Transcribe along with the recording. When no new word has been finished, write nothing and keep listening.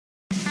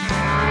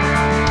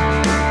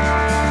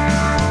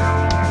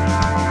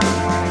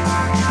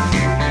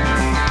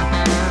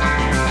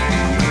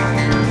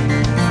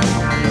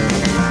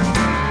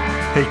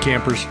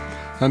Campers.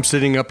 I'm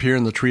sitting up here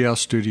in the Treehouse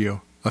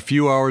studio, a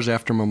few hours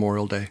after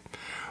Memorial Day.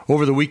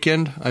 Over the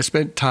weekend, I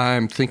spent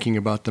time thinking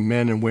about the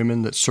men and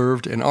women that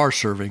served and are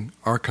serving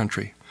our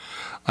country.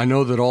 I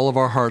know that all of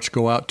our hearts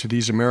go out to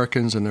these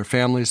Americans and their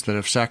families that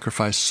have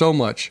sacrificed so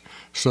much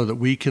so that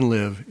we can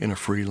live in a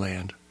free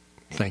land.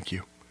 Thank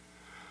you.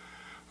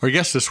 Our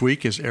guest this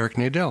week is Eric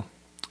Nadel.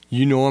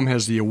 You know him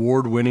as the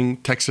award-winning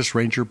Texas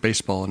Ranger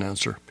baseball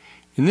announcer.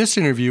 In this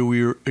interview,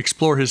 we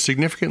explore his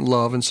significant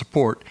love and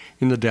support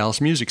in the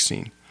Dallas music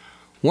scene.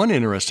 One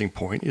interesting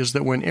point is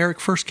that when Eric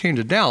first came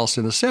to Dallas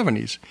in the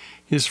 70s,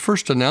 his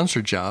first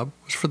announcer job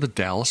was for the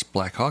Dallas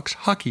Blackhawks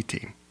hockey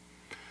team.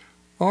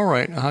 All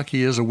right,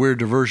 hockey is a weird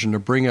diversion to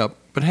bring up,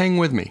 but hang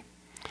with me.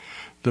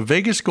 The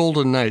Vegas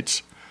Golden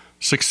Knights'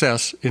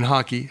 success in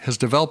hockey has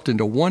developed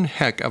into one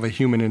heck of a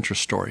human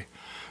interest story.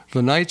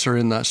 The Knights are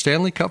in the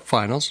Stanley Cup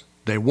Finals.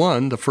 They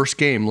won the first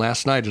game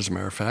last night, as a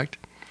matter of fact.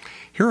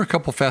 Here are a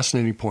couple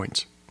fascinating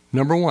points.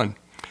 Number one,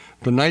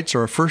 the Knights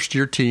are a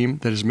first-year team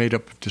that is made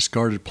up of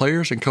discarded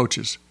players and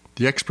coaches.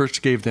 The experts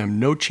gave them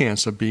no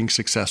chance of being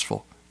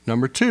successful.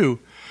 Number two,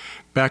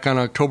 back on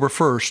October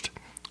 1st,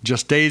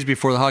 just days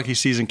before the hockey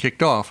season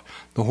kicked off,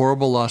 the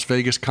horrible Las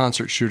Vegas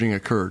concert shooting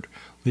occurred,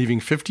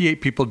 leaving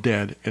 58 people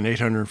dead and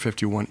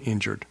 851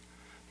 injured.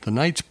 The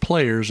Knights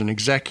players and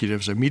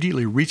executives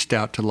immediately reached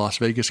out to the Las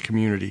Vegas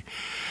community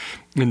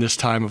in this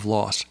time of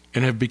loss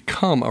and have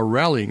become a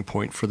rallying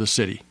point for the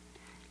city.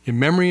 In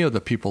memory of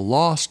the people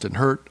lost and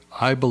hurt,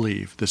 I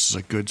believe this is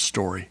a good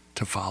story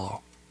to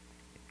follow.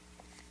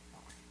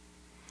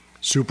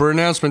 Super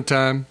announcement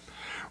time.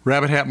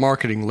 Rabbit Hat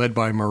Marketing, led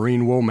by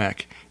Maureen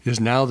Womack, is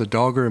now the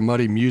Dogger and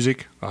Muddy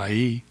Music,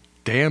 i.e.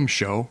 Damn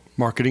Show,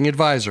 marketing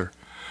advisor.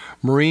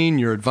 Maureen,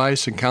 your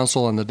advice and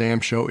counsel on the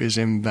Damn Show is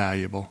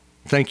invaluable.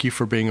 Thank you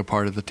for being a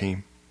part of the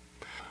team.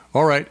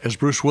 All right, as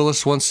Bruce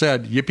Willis once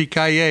said,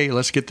 yippee-ki-yay,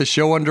 let's get the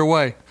show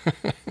underway.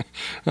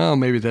 Oh,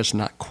 maybe that's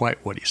not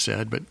quite what he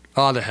said, but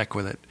the heck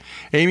with it.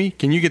 Amy,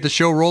 can you get the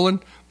show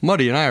rolling?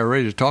 Muddy and I are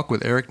ready to talk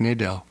with Eric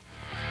Nadel.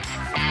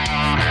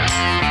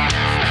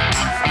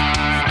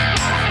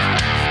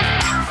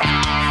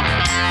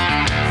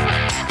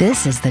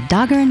 This is the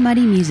Dogger and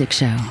Muddy Music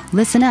Show.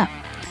 Listen up.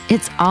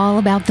 It's all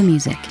about the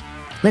music.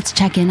 Let's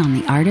check in on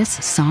the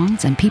artists,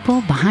 songs, and people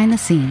behind the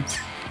scenes.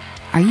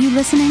 Are you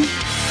listening?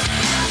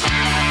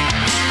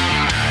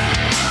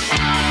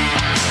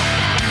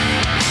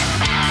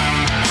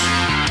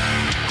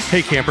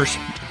 Hey campers,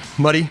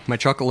 Muddy, my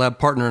Chocolate Lab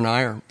partner, and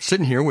I are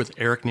sitting here with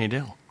Eric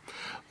Nadel,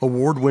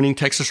 award-winning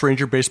Texas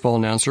Ranger baseball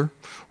announcer.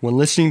 When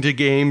listening to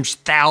games,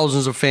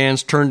 thousands of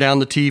fans turn down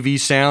the TV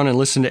sound and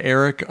listen to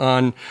Eric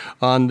on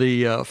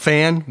the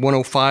Fan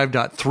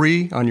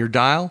 105.3 on your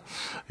dial.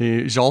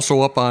 He's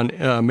also up on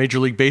Major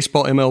League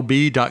Baseball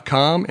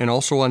MLB.com and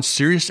also on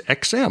Sirius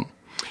XM.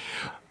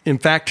 In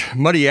fact,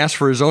 Muddy asked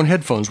for his own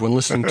headphones when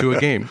listening to a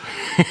game.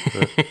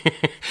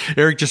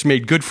 Eric just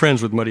made good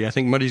friends with Muddy. I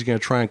think Muddy's going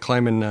to try and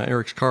climb in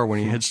Eric's car when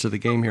he heads to the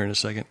game here in a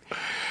second.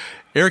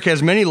 Eric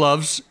has many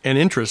loves and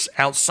interests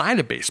outside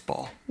of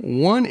baseball.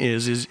 One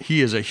is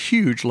he is a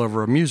huge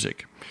lover of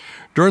music.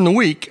 During the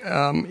week,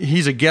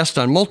 he's a guest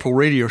on multiple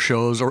radio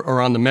shows or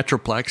on the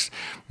Metroplex.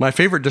 My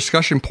favorite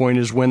discussion point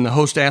is when the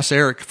host asks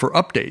Eric for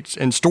updates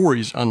and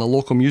stories on the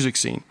local music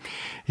scene.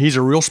 He's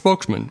a real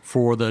spokesman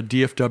for the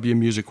DFW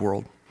music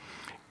world.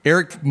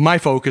 Eric, my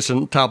focus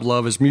and top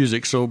love is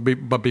music,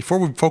 but before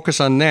we focus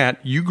on that,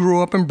 you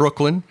grew up in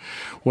Brooklyn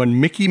when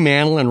Mickey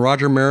Mantle and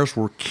Roger Maris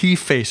were key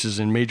faces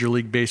in Major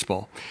League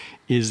Baseball.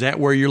 Is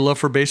that where your love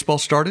for baseball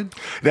started?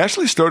 It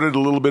actually started a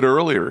little bit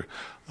earlier.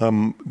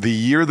 The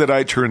year that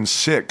I turned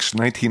 6,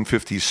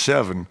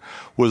 1957,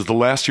 was the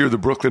last year the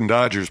Brooklyn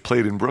Dodgers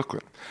played in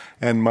Brooklyn.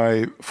 And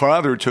my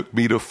father took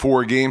me to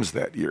 4 games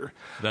that year.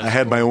 I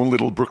had my own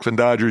little Brooklyn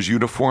Dodgers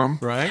uniform.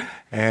 Right.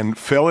 And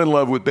fell in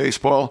love with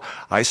baseball.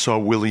 I saw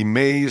Willie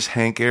Mays,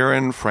 Hank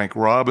Aaron, Frank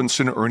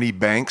Robinson, Ernie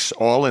Banks,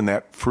 all in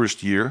that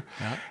first year.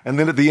 Yeah. And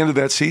then at the end of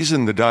that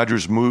season, the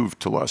Dodgers moved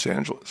to Los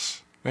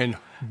Angeles. And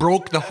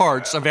broke the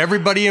hearts of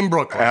everybody in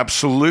Brooklyn.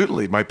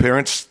 Absolutely. My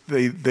parents,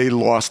 they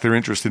lost their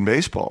interest in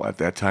baseball at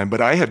that time,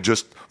 but I had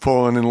just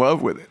fallen in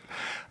love with it.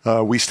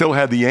 We still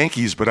had the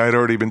Yankees, but I'd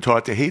already been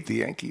taught to hate the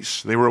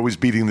Yankees. They were always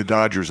beating the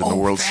Dodgers in the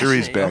World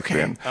Series back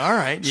then. All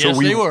right. Yes,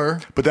 they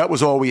were. But that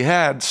was all we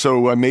had,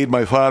 so I made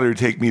my father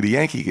take me to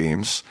Yankee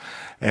games.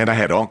 And I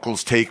had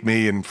uncles take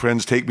me and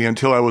friends take me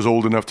until I was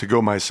old enough to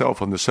go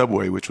myself on the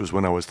subway, which was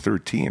when I was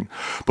 13.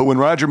 But when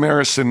Roger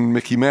Maris and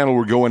Mickey Mantle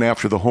were going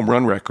after the home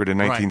run record in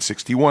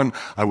 1961,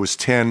 I was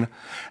 10.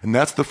 And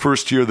that's the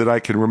first year that I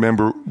can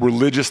remember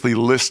religiously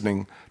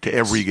listening to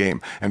every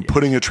game and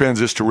putting a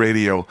transistor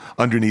radio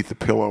underneath the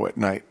pillow at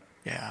night.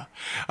 Yeah.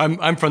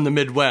 I'm from the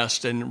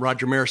Midwest, and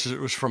Roger Maris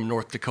was from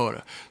North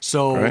Dakota.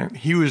 So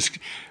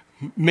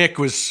Mick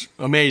was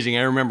amazing.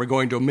 I remember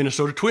going to a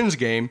Minnesota Twins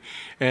game,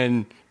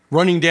 and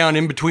running down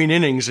in between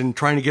innings and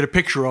trying to get a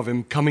picture of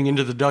him coming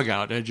into the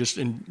dugout.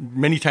 And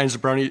many times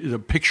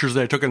the pictures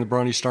that I took in the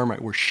Brownie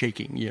Starmite were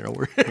shaking,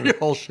 were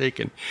all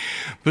shaking.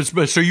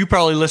 But so you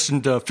probably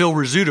listened to Phil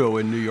Rizzuto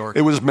in New York.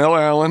 It was Mel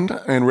Allen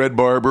and Red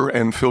Barber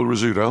and Phil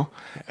Rizzuto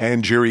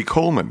and Jerry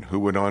Coleman, who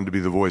went on to be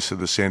the voice of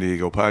the San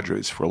Diego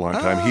Padres for a long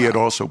time. He had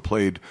also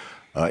played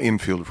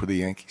infield for the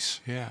Yankees.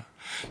 Yeah.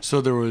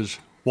 So there was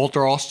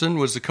Walter Alston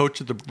was the coach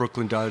of the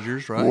Brooklyn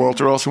Dodgers, right?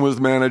 Walter Alston was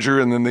the manager,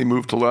 and then they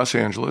moved to Los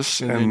Angeles.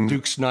 And then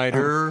Duke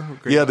Snider.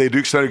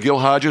 Duke Snider. Gil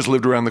Hodges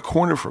lived around the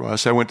corner from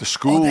us. I went to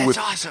school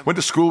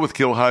with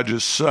Gil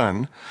Hodges'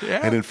 son. Yeah.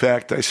 And in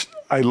fact,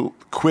 I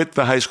quit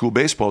the high school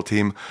baseball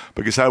team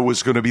because I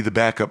was going to be the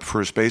backup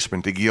first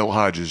baseman to Gil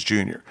Hodges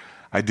Jr.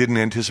 I didn't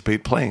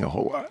anticipate playing a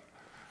whole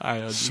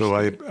lot. So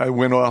I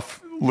went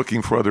off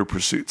looking for other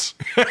pursuits.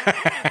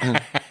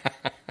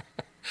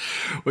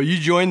 Well, you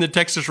joined the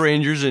Texas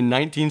Rangers in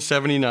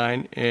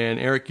 1979, and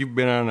Eric, you've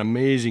been on an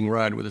amazing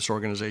ride with this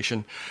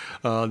organization.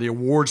 The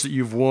awards that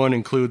you've won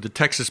include the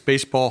Texas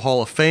Baseball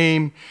Hall of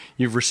Fame.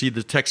 You've received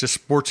the Texas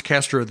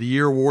Sportscaster of the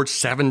Year Award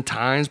 7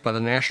 times by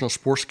the National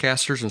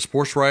Sportscasters and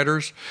Sports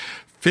Writers.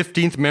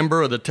 15th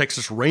member of the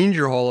Texas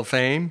Ranger Hall of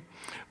Fame.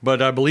 But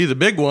I believe the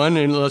big one,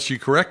 unless you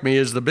correct me,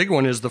 is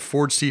the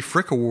Ford C.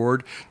 Frick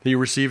Award that you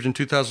received in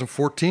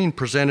 2014,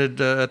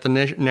 presented at the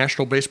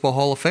National Baseball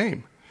Hall of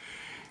Fame.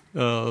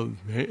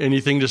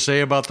 Anything to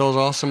say about those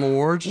awesome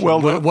awards?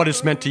 Well, what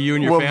it's meant to you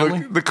and your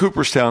family? The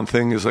Cooperstown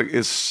thing is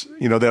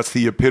that's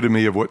the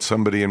epitome of what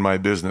somebody in my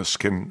business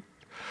can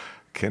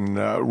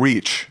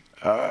reach.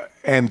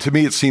 And to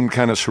me, it seemed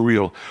kind of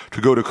surreal to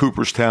go to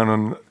Cooperstown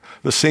on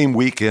the same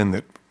weekend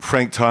that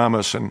Frank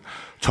Thomas and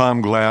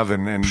Tom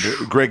Glavine and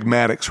Greg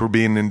Maddux were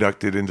being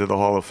inducted into the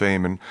Hall of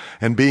Fame,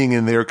 and being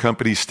in their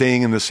company,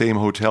 staying in the same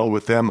hotel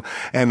with them,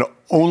 and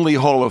only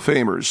Hall of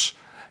Famers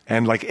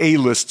and like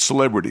A-list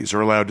celebrities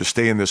are allowed to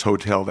stay in this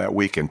hotel that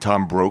weekend.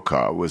 Tom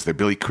Brokaw was there.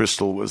 Billy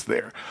Crystal was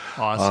there.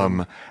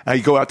 Awesome. I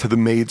go out to the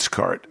maid's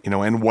cart, and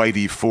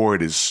Whitey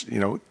Ford is,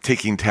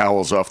 taking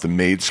towels off the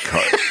maid's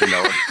cart,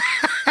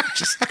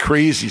 just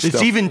crazy stuff.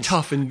 It's even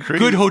tough in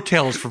good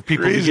hotels for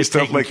people to get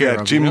stuff taken like care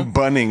that. of, Jim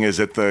Bunning is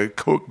at the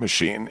Coke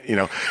machine.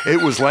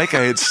 It was like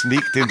I had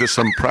sneaked into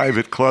some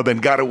private club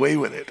and got away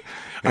with it.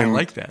 And I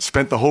like that.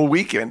 Spent the whole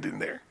weekend in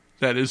there.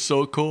 That is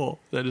so cool.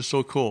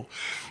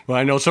 Well,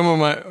 I know some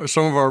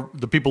of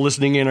the people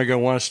listening in are going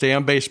to want to stay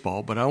on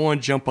baseball, but I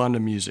want to jump onto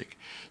music.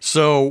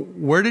 So,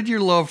 where did your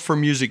love for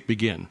music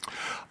begin?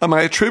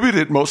 I attribute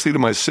it mostly to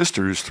my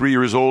sister, who's 3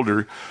 years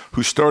older,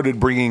 who started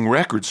bringing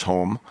records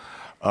home.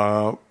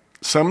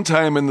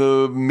 Sometime in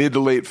the mid to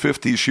late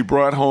 50s, she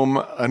brought home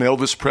an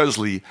Elvis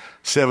Presley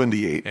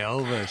 78.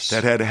 Elvis.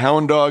 That had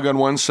Hound Dog on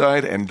one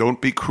side and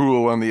Don't Be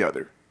Cruel on the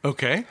other.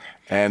 Okay.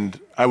 And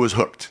I was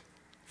hooked.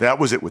 That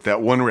was it with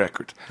that one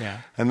record.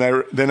 Yeah. And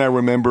then I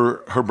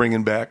remember her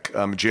bringing back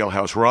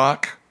Jailhouse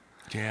Rock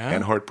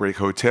and Heartbreak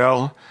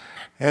Hotel.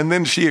 And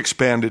then she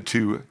expanded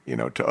to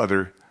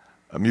other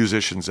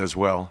musicians as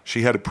well.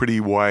 She had a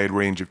pretty wide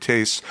range of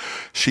tastes.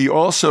 She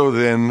also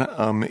then,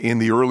 in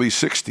the early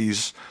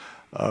 60s,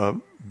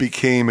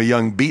 became a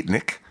young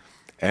beatnik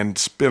and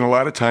spent a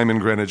lot of time in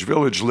Greenwich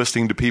Village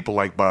listening to people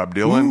like Bob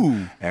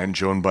Dylan and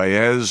Joan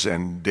Baez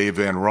and Dave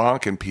Van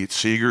Ronk and Pete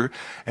Seeger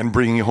and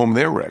bringing home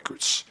their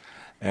records.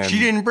 And she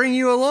didn't bring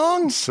you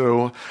along?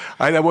 So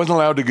I wasn't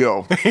allowed to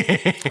go.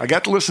 I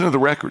got to listen to the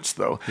records,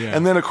 though. Yeah.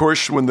 And then, of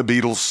course, when the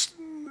Beatles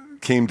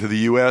came to the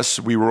U.S.,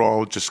 we were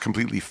all just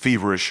completely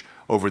feverish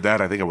over that.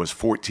 I think I was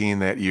 14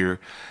 that year.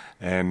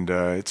 And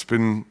it's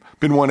been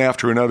one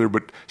after another,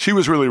 but she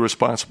was really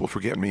responsible for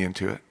getting me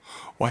into it.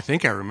 Well, I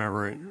think I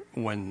remember it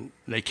when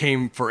they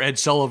came for Ed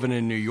Sullivan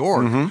in New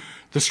York. Mm-hmm.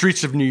 The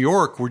streets of New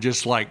York were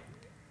just like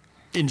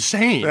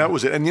insane. That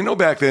was it. And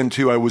back then,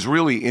 too, I was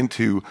really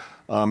into...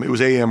 it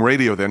was AM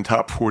radio then,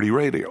 Top 40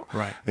 radio.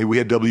 Right. And we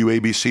had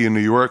WABC in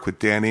New York with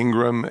Dan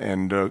Ingram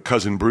and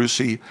Cousin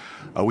Brucey.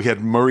 We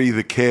had Murray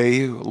the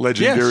K,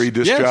 legendary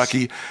disc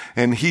jockey,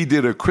 and he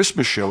did a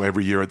Christmas show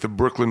every year at the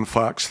Brooklyn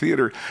Fox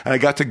Theater, and I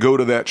got to go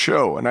to that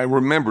show. And I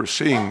remember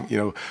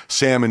seeing,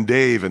 Sam and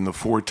Dave and the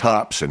Four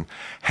Tops and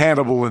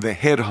Hannibal and the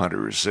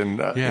Headhunters and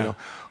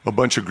a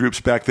bunch of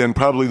groups back then.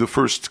 Probably the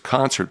first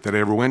concert that I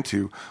ever went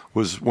to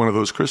was one of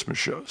those Christmas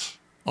shows.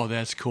 Oh,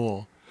 that's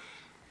cool.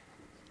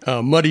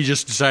 Muddy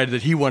just decided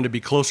that he wanted to be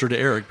closer to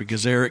Eric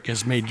because Eric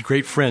has made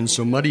great friends.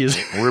 So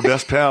we're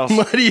best pals.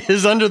 Muddy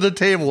is under the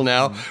table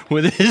now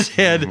with his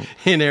head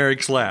in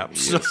Eric's lap.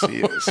 Yes,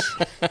 he is.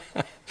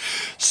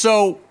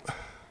 So,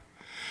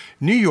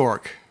 New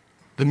York,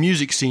 the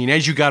music scene,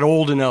 as you got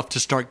old enough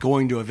to start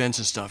going to events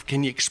and stuff,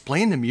 can you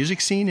explain the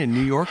music scene in New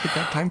York at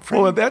that time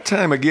frame? Well, at that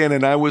time, again,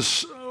 and I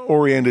was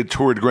oriented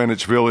toward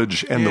Greenwich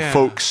Village and the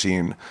folk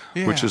scene,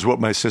 which is what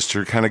my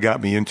sister kind of got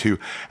me into.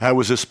 I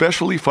was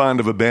especially fond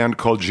of a band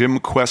called Jim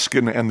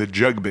Kweskin and the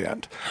Jug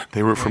Band.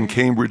 They were from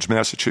Cambridge,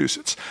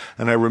 Massachusetts.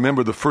 And I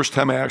remember the first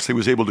time I actually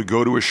was able to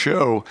go to a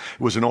show,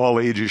 it was an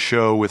all-ages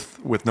show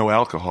with no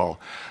alcohol.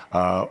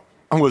 I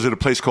was at a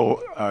place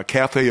called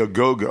Cafe A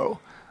Go-Go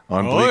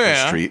on Bleecker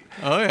yeah. Street.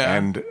 Oh, yeah.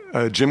 And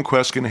Jim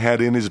Kweskin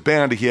had in his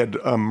band, he had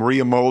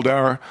Maria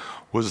Muldaur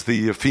was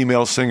the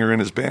female singer in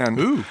his band.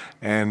 Ooh.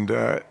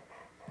 And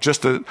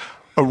just a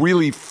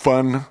really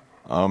fun,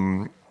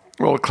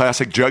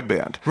 classic jug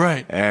band.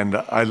 Right. And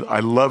I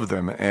love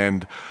them.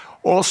 And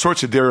all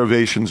sorts of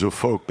derivations of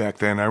folk back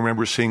then. I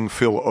remember seeing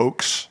Phil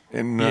Oakes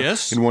in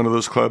one of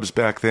those clubs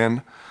back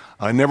then.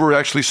 I never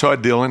actually saw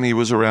Dylan. He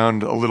was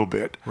around a little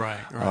bit. Right.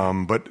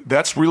 But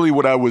that's really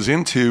what I was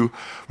into.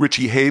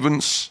 Richie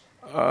Havens.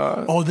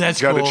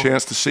 That's got cool. a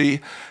chance to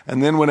see.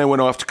 And then when I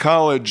went off to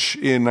college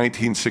in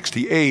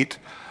 1968,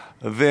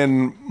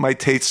 then my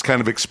tastes kind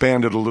of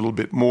expanded a little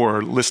bit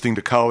more, listening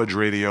to college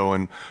radio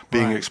and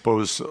being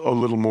exposed a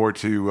little more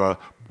to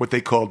what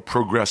they called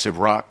progressive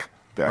rock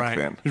back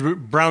then.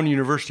 Brown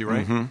University,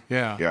 right? Mm-hmm.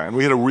 Yeah. Yeah, and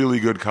we had a really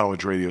good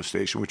college radio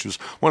station, which was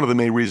one of the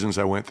main reasons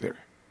I went there.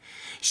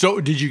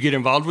 So did you get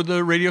involved with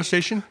the radio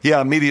station?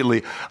 Yeah,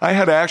 immediately. I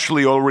had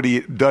actually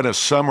already done a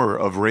summer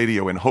of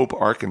radio in Hope,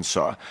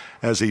 Arkansas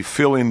as a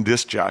fill-in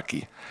disc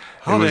jockey.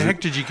 How the heck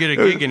did you get a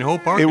gig in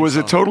Hope, Arkansas? It was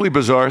a totally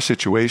bizarre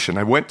situation.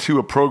 I went to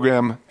a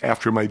program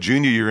after my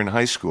junior year in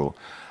high school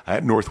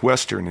at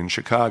Northwestern in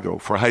Chicago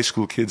for high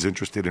school kids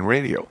interested in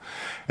radio.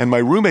 And my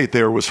roommate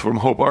there was from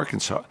Hope,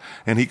 Arkansas.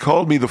 And he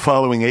called me the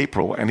following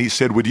April, and he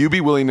said, would you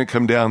be willing to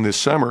come down this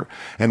summer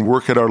and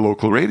work at our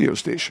local radio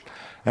station?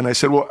 And I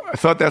said, well, I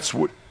thought that's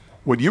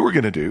what you were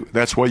going to do.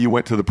 That's why you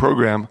went to the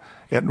program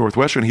at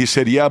Northwestern. He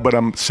said, yeah, but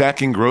I'm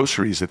sacking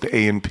groceries at the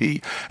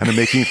A&P, and I'm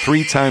making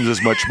 3 times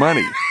as much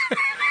money.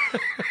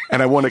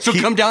 And I want to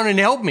come down and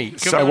help me.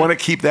 I want to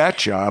keep that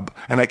job,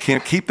 and I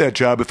can't keep that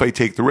job if I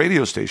take the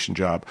radio station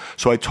job.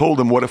 So I told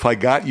him, what if I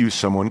got you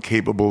someone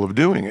capable of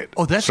doing it?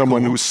 Oh, that's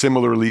someone cool. who's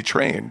similarly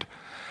trained.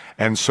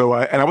 And so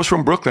I was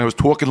from Brooklyn. I was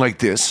talking like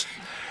this.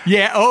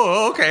 Yeah.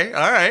 Oh, okay.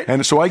 All right.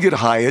 And so I get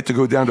hired to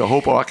go down to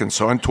Hope,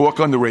 Arkansas and talk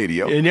on the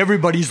radio. And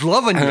everybody's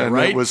loving you, and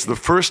right? It was the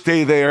first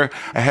day there.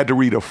 I had to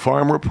read a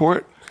farm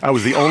report. I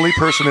was the only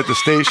person at the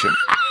station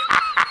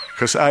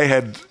because I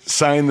had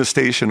signed the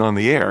station on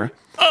the air.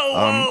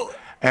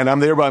 And I'm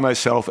there by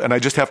myself, and I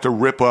just have to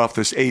rip off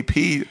this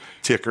AP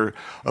ticker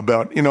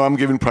about, I'm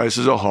giving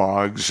prices of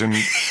hogs. And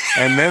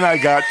then I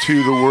got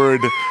to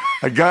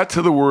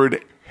the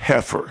word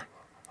heifer.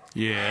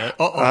 Yeah.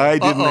 I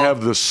didn't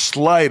have the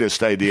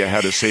slightest idea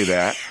how to say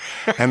that.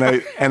 And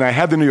I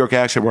had the New York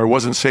accent where I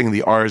wasn't saying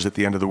the R's at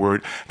the end of the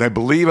word. And I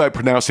believe I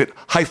pronounced it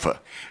Haifa.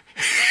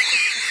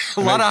 A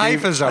lot of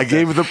Haifas out I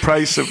gave the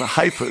price of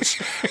Haifas.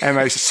 And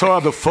I saw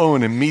the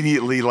phone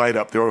immediately light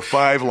up. There were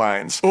 5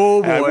 lines.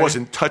 Oh, boy. And I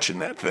wasn't touching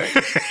that thing.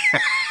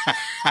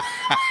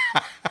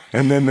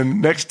 And then the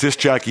next disc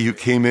jockey who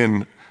came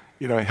in,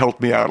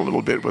 helped me out a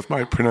little bit with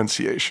my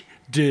pronunciation.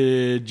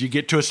 Did you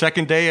get to a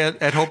second day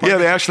at Hope? Yeah,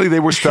 they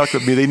were stuck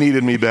with me. They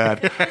needed me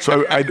bad.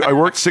 So I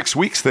worked 6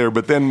 weeks there.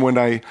 But then when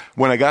I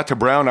got to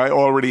Brown, I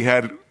already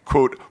had,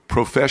 quote,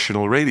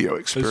 professional radio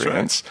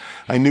experience.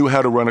 Right. I knew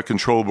how to run a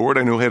control board.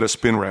 I knew how to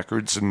spin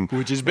records,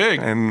 which is big,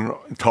 and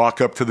talk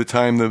up to the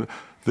time the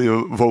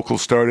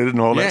vocals started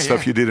and all that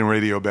stuff you did in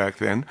radio back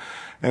then.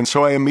 And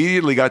so I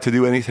immediately got to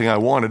do anything I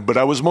wanted. But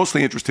I was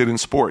mostly interested in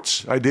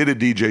sports. I did a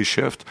DJ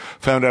shift.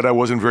 Found out I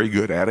wasn't very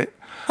good at it.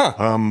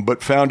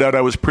 But found out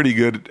I was pretty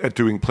good at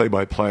doing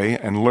play-by-play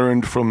and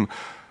learned from.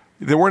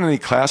 There weren't any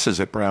classes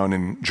at Brown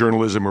in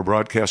journalism or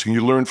broadcasting.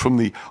 You learned from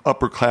the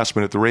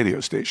upperclassmen at the radio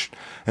station.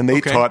 And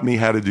they taught me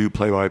how to do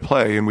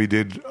play-by-play, and we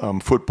did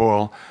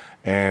football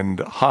and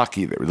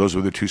hockey there. Those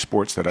were the 2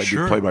 sports that I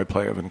did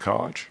play-by-play of in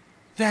college.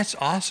 That's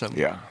awesome.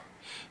 Yeah.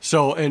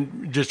 So,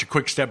 and just a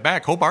quick step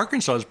back, Hope,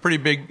 Arkansas is pretty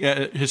big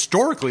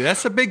historically.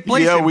 That's a big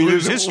place in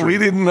blues history. We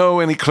didn't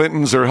know any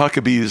Clintons or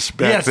Huckabees back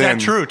then. Yes,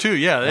 that's true, too.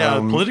 Yeah,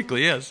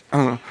 politically, yes.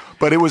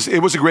 But it was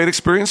a great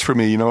experience for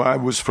me. I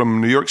was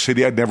from New York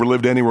City. I'd never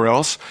lived anywhere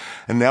else.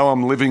 And now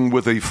I'm living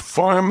with a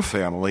farm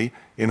family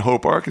in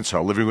Hope,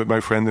 Arkansas, living with my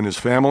friend and his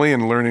family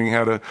and learning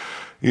how to,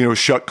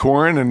 shuck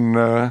corn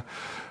and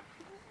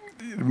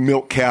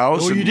milk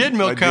cows. Oh, you did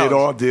milk cows.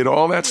 I did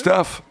all that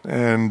stuff.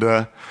 And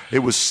it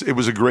was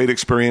a great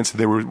experience.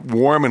 They were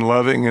warm and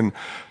loving and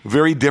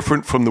very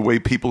different from the way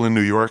people in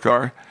New York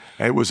are.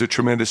 It was a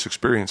tremendous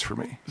experience for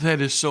me.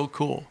 That is so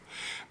cool.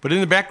 But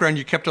in the background,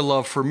 you kept a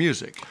love for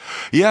music.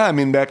 Yeah,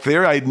 back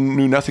there, I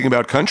knew nothing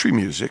about country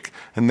music,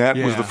 and that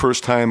was the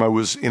first time I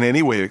was in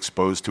any way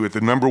exposed to it.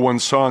 The number 1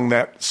 song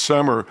that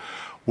summer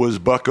was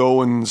Buck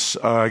Owens'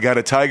 I Got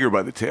a Tiger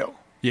by the Tail.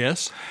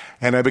 Yes.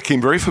 And I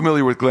became very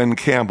familiar with Glenn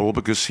Campbell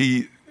because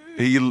he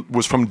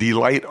was from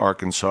Delight,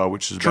 Arkansas,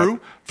 which is about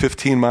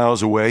 15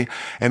 miles away,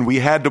 and we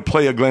had to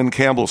play a Glenn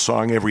Campbell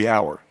song every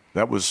hour.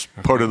 That was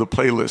part of the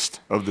playlist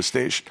of the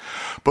station.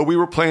 But we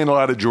were playing a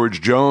lot of George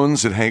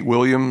Jones and Hank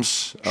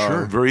Williams,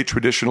 very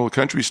traditional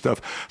country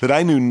stuff that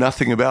I knew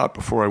nothing about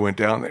before I went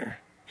down there.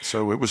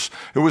 So it was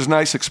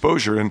nice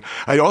exposure. And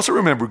I also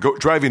remember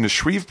driving to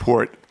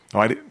Shreveport.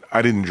 I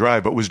didn't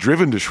drive, but was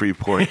driven to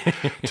Shreveport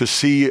to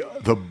see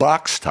the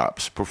Box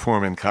Tops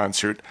perform in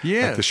concert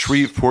at the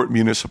Shreveport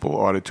Municipal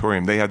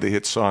Auditorium. They had the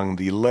hit song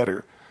 "The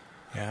Letter"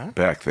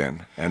 back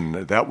then, and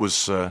that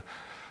was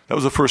That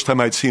was the first time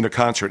I'd seen a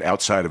concert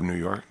outside of New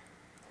York.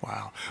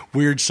 Wow.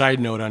 Weird side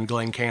note on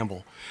Glenn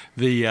Campbell.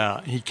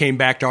 He came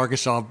back to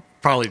Arkansas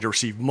probably to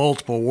receive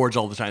multiple awards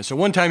all the time. So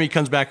one time he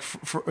comes back,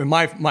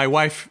 my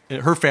wife,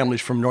 her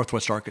family's from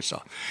Northwest Arkansas.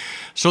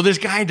 So this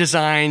guy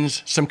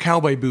designs some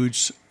cowboy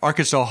boots,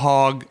 Arkansas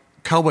Hog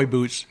cowboy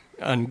boots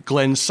on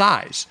Glenn's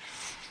size.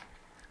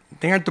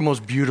 They aren't the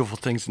most beautiful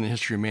things in the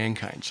history of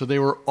mankind. So they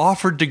were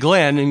offered to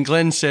Glenn, and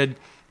Glenn said,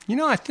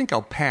 I think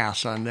I'll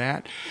pass on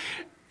that.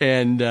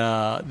 And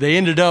they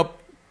ended up,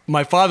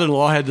 my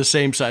father-in-law had the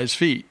same size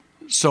feet.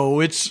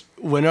 So it's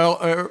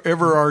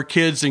whenever our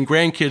kids and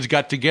grandkids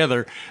got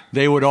together,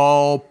 they would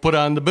all put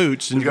on the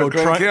boots and go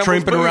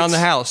tramping around the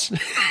house.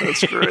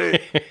 That's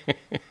great.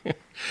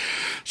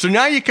 So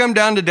now you come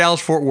down to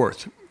Dallas-Fort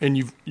Worth. And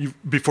you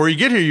before you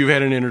get here, you've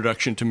had an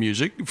introduction to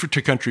music,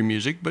 to country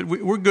music. But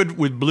we're good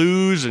with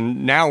blues,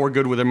 and now we're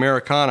good with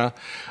Americana.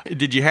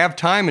 Did you have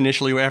time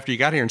initially after you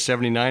got here in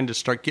 '79 to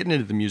start getting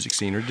into the music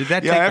scene, or did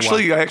that take a while?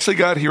 I actually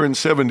got here in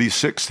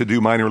 '76 to do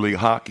minor league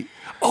hockey.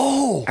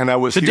 Oh, and I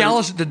was the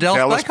Dallas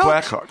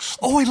Blackhawks.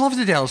 Oh, I love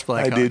the Dallas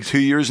Blackhawks. I did 2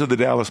 years of the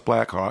Dallas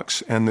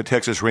Blackhawks, and the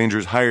Texas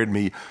Rangers hired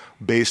me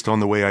based on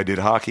the way I did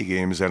hockey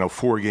games and a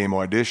 4-game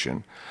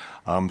audition.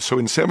 So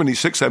in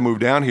 '76, I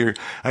moved down here.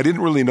 I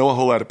didn't really know a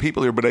whole lot of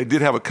people here, but I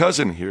did have a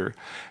cousin here,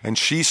 and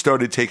she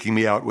started taking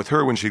me out with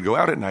her when she'd go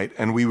out at night,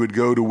 and we would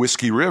go to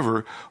Whiskey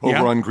River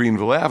over on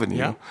Greenville Avenue.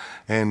 Yeah.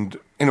 And,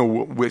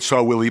 we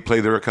saw Willie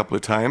play there a couple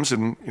of times,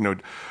 and,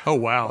 Oh,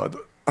 wow.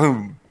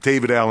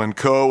 David Allen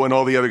Coe and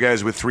all the other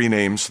guys with 3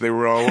 names. They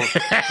were all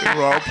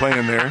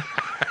playing there.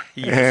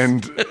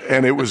 Yes.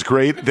 And it was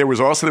great. There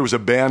was a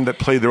band that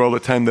played there all the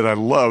time that I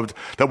loved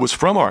that was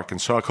from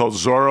Arkansas called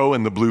Zorro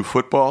and the Blue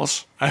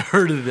Footballs. I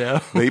heard of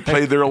them. They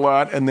played there a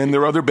lot. And then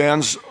there were other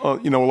bands,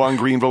 along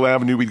Greenville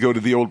Avenue. We'd go to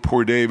the old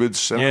Poor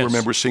Davids. And I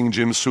remember seeing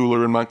Jim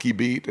Suler and Monkey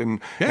Beat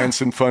and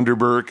Ensign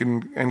Funderburk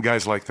and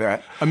guys like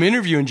that. I'm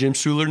interviewing Jim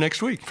Suler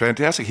next week.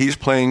 Fantastic. He's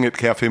playing at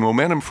Cafe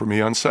Momentum for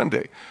me on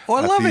Sunday. Oh,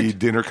 I love it. At the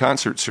dinner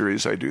concert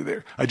series I do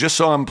there. I just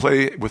saw him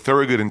play with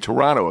Thorogood in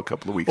Toronto a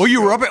couple of weeks ago. Oh,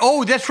 you were up?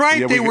 Oh, that's right.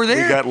 Yeah, they were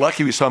there. We got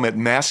lucky. We saw him at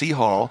Massey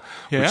Hall,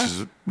 which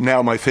is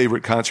now my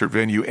favorite concert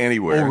venue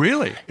anywhere. Oh,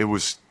 really? It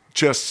was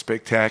just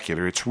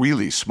spectacular. It's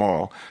really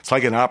small. It's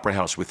like an opera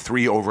house with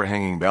 3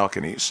 overhanging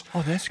balconies.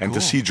 Oh, that's cool. And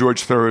to see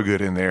George Thorogood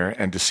in there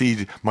and to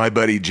see my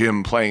buddy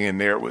Jim playing in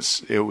there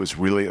was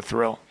really a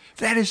thrill.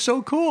 That is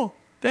so cool.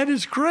 That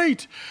is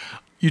great.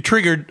 You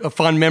triggered a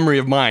fond memory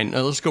of mine.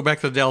 Let's go back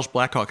to the Dallas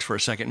Blackhawks for a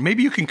second.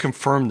 Maybe you can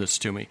confirm this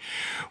to me.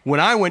 When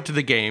I went to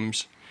the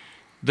games,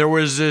 there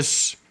was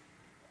this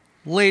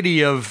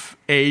lady of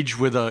age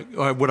with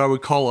what I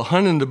would call a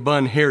hun in the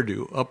bun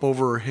hairdo up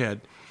over her head.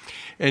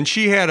 And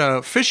she had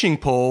a fishing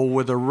pole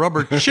with a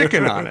rubber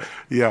chicken on it.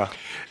 Yeah.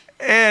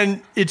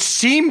 And it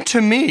seemed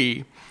to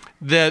me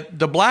that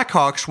the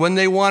Blackhawks, when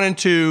they wanted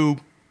to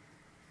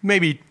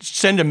maybe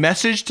send a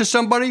message to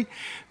somebody,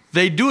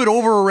 they do it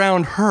over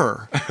around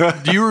her.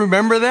 Do you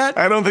remember that?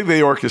 I don't think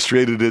they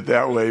orchestrated it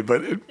that way,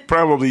 but it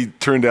probably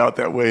turned out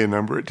that way a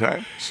number of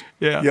times.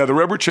 Yeah. Yeah, the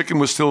rubber chicken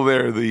was still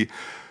there the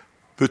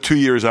 2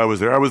 years I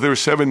was there. I was there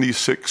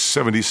 76,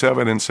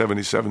 77, and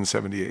 77,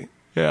 78.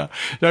 Yeah.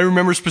 I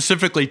remember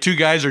specifically 2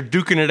 guys are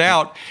duking it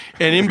out,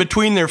 and in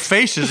between their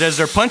faces, as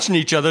they're punching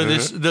each other,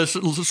 this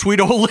sweet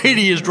old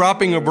lady is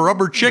dropping a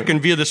rubber chicken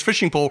via this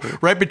fishing pole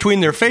right between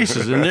their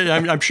faces. And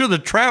I'm sure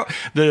the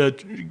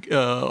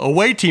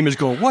away team is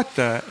going, what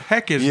the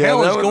heck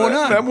hell is going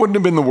on? That wouldn't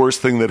have been the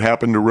worst thing that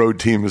happened to road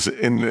teams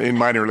in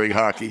minor league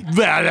hockey.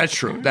 Yeah, that's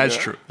true. That's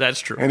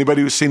true.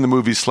 Anybody who's seen the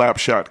movie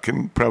Slapshot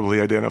can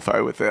probably identify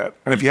with that.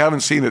 And if you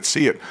haven't seen it,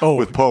 see it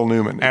with Paul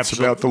Newman. It's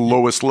absolutely. About the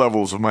lowest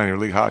levels of minor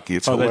league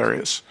hockey. It's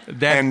hilarious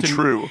and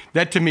true.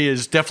 That to me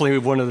is definitely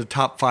one of the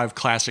top 5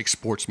 classic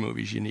sports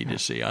movies you need to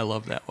see. I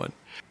love that one.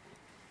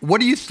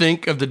 What do you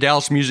think of the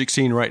Dallas music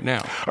scene right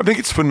now? I think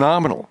it's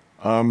phenomenal.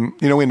 In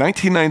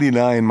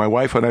 1999, my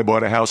wife and I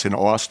bought a house in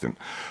Austin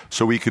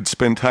so we could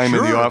spend time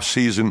in the off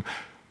season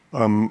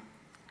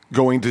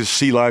going to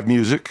see live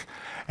music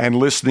and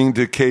listening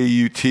to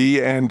KUT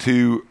and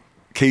to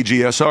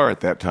KGSR at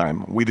that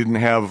time. We didn't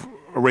have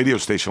a radio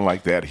station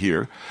like that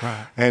here.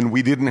 Right. And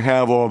we didn't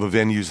have all the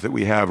venues that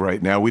we have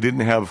right now. We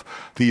didn't have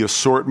the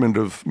assortment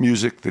of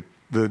music,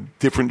 the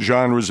different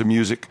genres of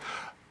music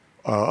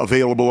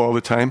available all the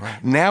time.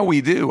 Right. Now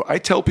we do. I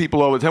tell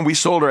people all the time, we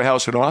sold our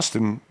house in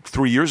Austin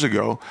 3 years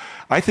ago.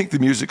 I think the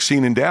music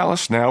scene in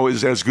Dallas now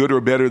is as good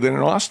or better than in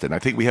Austin. I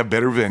think we have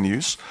better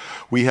venues.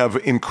 We have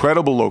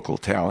incredible local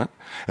talent.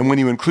 And when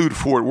you include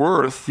Fort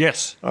Worth,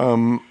 yes,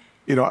 I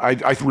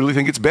really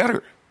think it's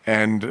better.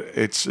 And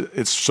it's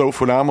so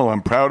phenomenal.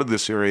 I'm proud of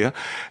this area.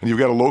 And you've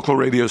got a local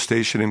radio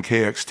station in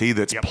KXT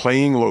that's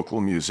playing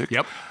local music.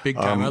 Yep, big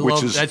time.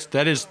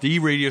 That is the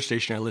radio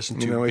station I listen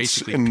to. It's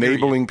basically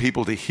enabling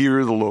people to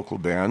hear the local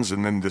bands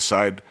and then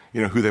decide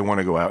who they want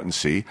to go out and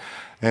see.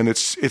 And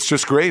it's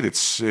just great.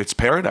 It's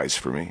paradise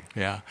for me.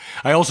 Yeah.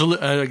 I also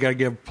got to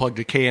give a plug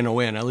to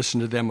KNON. I listen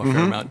to them a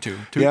fair amount too.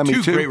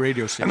 Me too. Great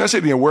radio stations. And I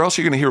said, where else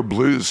are you going to hear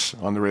blues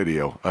on the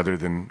radio other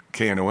than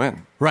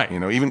KNON? Right.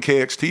 Even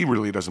KXT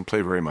really doesn't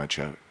play very much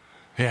of it.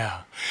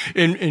 Yeah.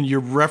 In your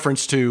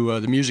reference to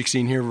the music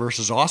scene here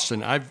versus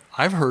Austin,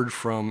 I've heard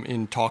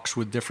in talks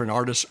with different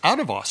artists out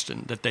of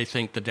Austin that they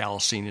think the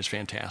Dallas scene is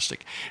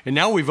fantastic. And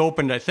now we've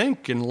opened, I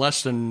think, in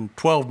less than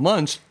 12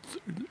 months,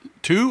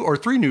 2 or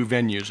 3 new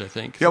venues, I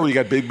think. Yeah, well, you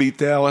got Big Beat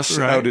Dallas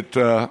out at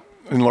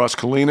in Las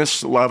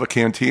Colinas, Lava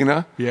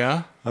Cantina.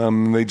 Yeah.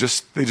 They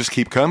just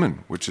keep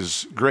coming, which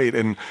is great.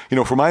 And,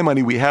 for my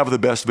money, we have the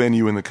best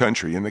venue in the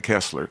country, in the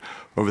Kessler,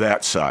 of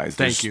that size.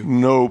 Thank you. There's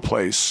no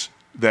place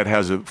that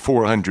has a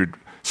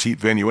 400-seat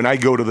venue, and I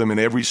go to them in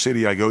every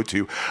city I go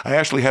to. I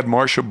actually had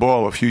Marcia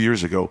Ball a few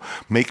years ago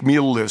make me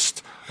a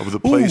list of the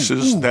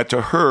places that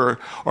to her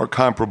are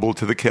comparable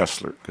to the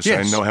Kessler, because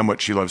I know how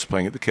much she loves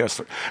playing at the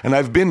Kessler. And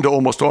I've been to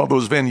almost all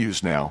those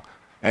venues now,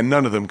 and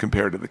none of them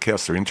compare to the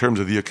Kessler in terms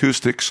of the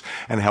acoustics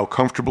and how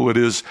comfortable it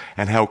is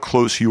and how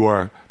close you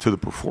are to the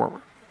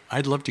performer.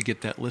 I'd love to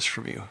get that list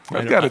from you.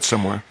 I've got it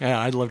somewhere. Yeah,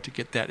 I'd love to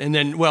get that. And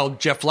then,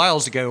 Jeff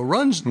Lyles, the guy who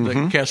runs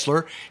the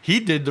Kessler, he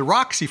did the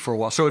Roxy for a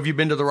while. So have you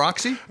been to the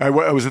Roxy? I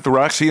was at the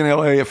Roxy in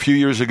L.A. a few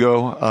years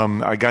ago.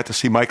 I got to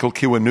see Michael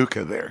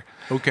Kiwanuka there.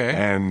 Okay.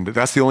 And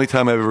that's the only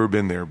time I've ever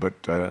been there, but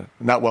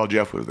not while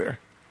Jeff was there.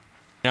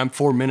 I'm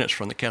 4 minutes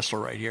from the Kessler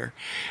right here.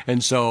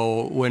 And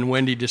so when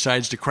Wendy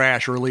decides to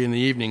crash early in the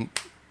evening,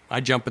 I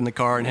jump in the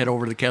car and head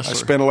over to the Kessler. I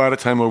spent a lot of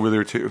time over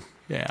there, too.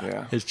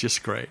 Yeah. It's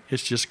just great.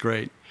 It's just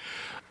great.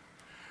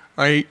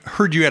 I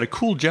heard you had a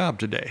cool job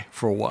today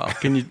for a while.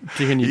 Can you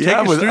take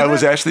us through that? I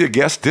was actually a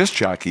guest disc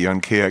jockey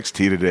on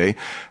KXT today.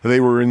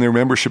 They were in their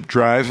membership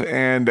drive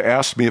and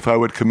asked me if I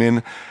would come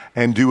in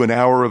and do an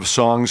hour of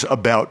songs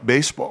about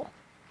baseball.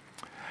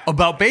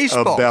 About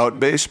baseball? About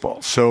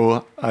baseball.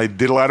 So I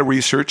did a lot of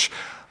research.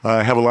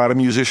 I have a lot of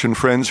musician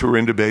friends who are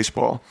into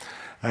baseball.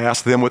 I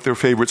asked them what their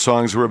favorite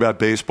songs were about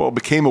baseball,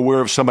 became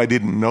aware of some I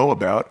didn't know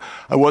about.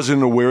 I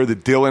wasn't aware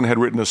that Dylan had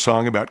written a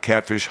song about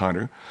Catfish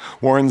Hunter.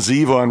 Warren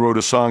Zevon wrote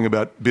a song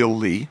about Bill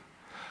Lee.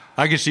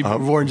 I can see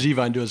Warren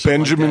Zevon doing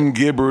something Benjamin like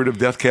that. Gibbard of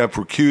Death Cab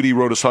for Cutie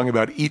wrote a song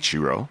about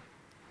Ichiro.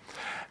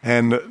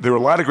 And there were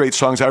a lot of great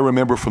songs I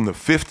remember from the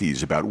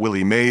 50s about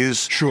Willie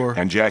Mays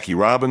and Jackie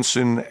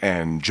Robinson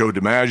and Joe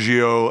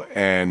DiMaggio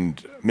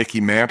and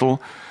Mickey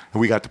Mantle. And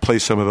we got to play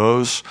some of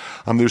those.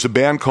 There's a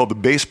band called the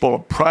Baseball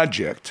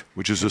Project,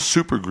 which is a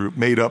supergroup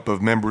made up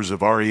of members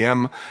of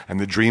R.E.M. and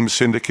the Dream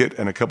Syndicate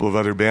and a couple of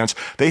other bands.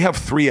 They have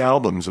 3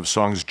 albums of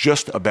songs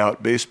just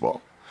about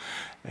baseball.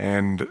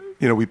 And,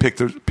 we picked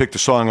a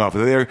song off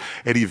of there.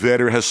 Eddie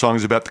Vedder has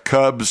songs about the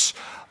Cubs.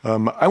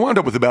 I wound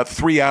up with about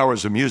 3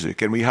 hours of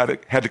music, and we had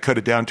to cut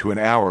it down to an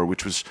hour,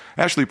 which was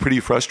actually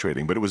pretty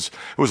frustrating. But it was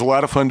a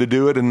lot of fun to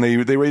do it, and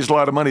they raised a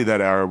lot of money that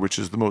hour, which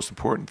is the most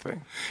important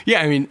thing.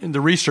 Yeah,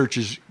 the research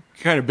is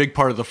kind of a big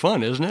part of the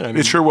fun, isn't it?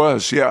 It sure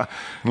was, yeah.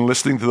 And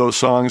listening to those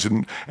songs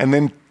and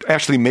then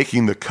actually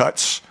making the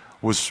cuts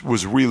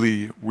was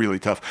really, really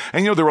tough.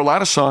 And, there were a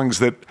lot of songs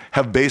that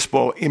have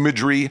baseball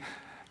imagery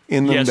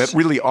in them that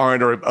really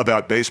aren't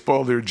about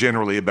baseball. They're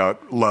generally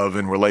about love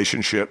and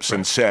relationships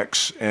and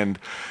sex. And,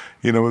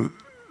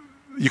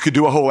 you could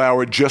do a whole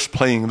hour just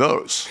playing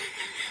those.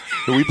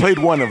 So we played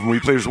one of them.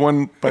 There's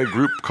one by a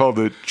group called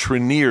the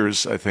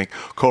Treniers, I think,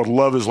 called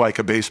Love is Like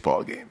a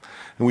Baseball Game.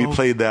 And we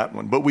played that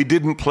one. But we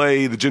didn't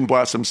play, the Gin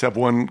Blossoms have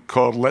one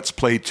called Let's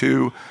Play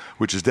 2,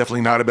 which is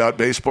definitely not about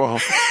baseball.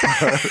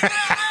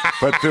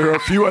 But there are a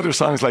few other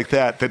songs like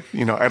that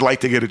I'd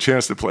like to get a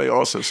chance to play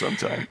also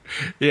sometime.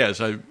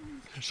 Yes,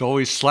 it's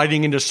always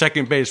sliding into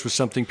second base was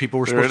something people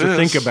were supposed to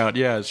think about.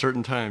 Yeah, at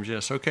certain times.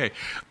 Yes, okay.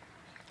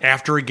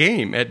 After a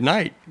game at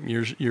night,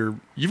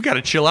 you've got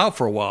to chill out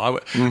for a while.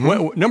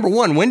 Number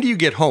one, when do you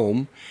get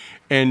home?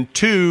 And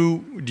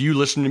 2, do you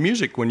listen to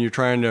music when you're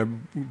trying to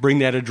bring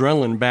that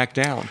adrenaline back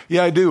down?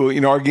 Yeah, I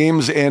do. Our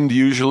games end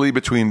usually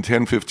between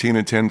 10:15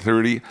 and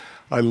 10:30.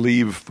 I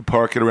leave the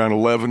park at around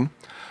 11.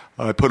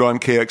 I put on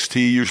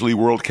KXT. Usually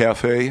World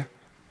Cafe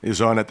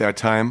is on at that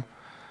time.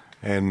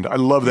 And I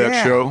love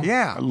that show.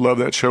 Yeah. I love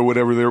that show,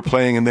 whatever they're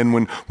playing. And then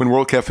when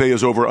World Cafe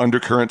is over,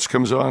 Undercurrents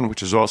comes on,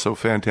 which is also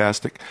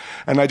fantastic.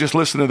 And I just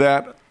listen to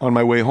that on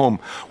my way home.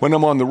 When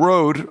I'm on the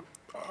road,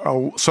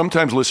 I'll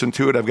sometimes listen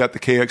to it. I've got the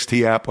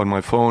KXT app on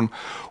my phone.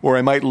 Or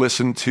I might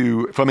listen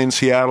to, if I'm in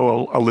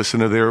Seattle, I'll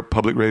listen to their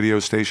public radio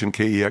station,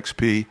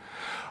 KEXP.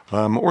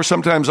 Or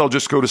sometimes I'll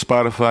just go to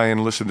Spotify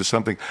and listen to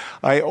something.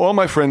 All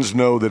my friends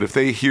know that if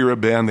they hear a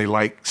band they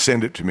like,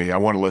 send it to me. I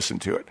want to listen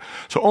to it.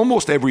 So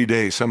almost every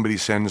day somebody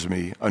sends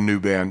me a new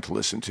band to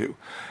listen to.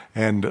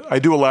 And I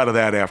do a lot of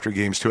that after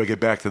games, too. I get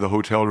back to the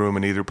hotel room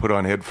and either put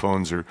on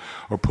headphones or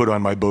put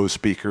on my Bose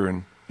speaker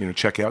and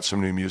check out some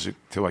new music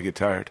till I get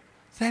tired.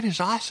 That is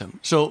awesome.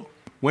 So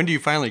when do you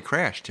finally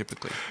crash,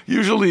 typically?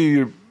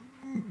 Usually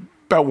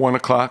about 1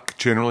 o'clock,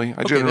 generally.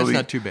 I that's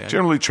not too bad.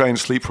 Generally try and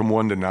sleep from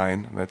 1 to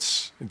 9.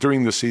 That's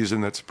during the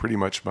season. That's pretty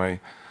much my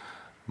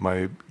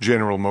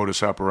general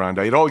modus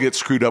operandi. It all gets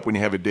screwed up when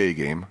you have a day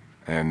game.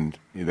 And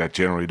that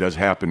generally does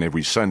happen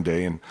every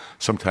Sunday and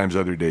sometimes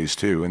other days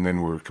too. And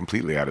then we're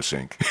completely out of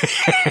sync.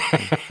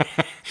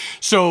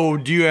 So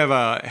do you have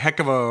a heck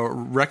of a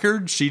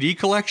record CD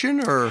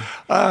collection, or?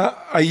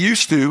 I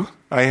used to.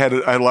 I had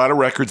a lot of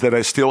records that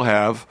I still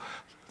have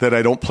that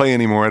I don't play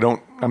anymore.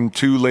 I'm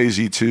too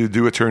lazy to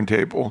do a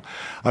turntable.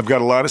 I've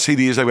got a lot of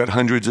CDs. I've got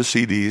hundreds of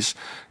CDs.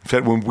 In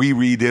fact, when we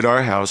redid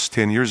our house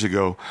 10 years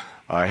ago,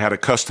 I had a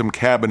custom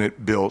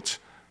cabinet built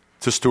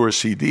to store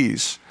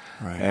CDs.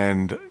 Right.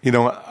 And,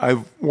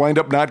 I wind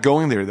up not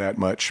going there that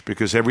much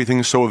because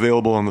everything's so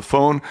available on the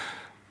phone,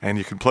 and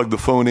you can plug the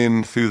phone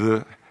in through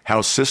the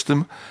house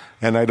system,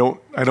 and I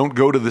don't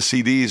go to the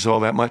CDs all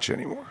that much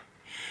anymore.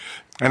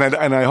 And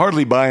I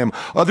hardly buy them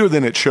other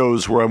than at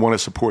shows where I want to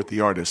support the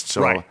artist.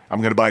 So right. I'm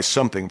going to buy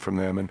something from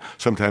them, and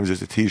sometimes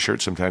it's a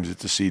T-shirt, sometimes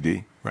it's a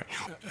CD. Right.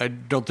 I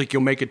don't think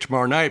you'll make it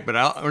tomorrow night, but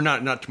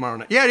not tomorrow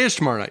night. Yeah, it is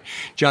tomorrow night.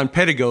 John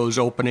Pettigo's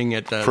opening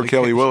at for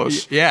Kelly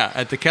Willis. Yeah,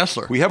 at the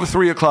Kessler. We have a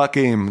 3:00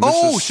 game.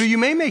 So you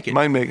may make it.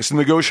 Might make it. It's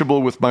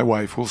negotiable with my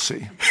wife. We'll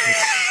see.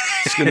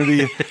 It's going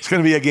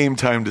to be a game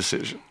time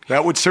decision.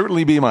 That would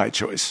certainly be my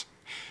choice.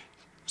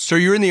 So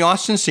you're in the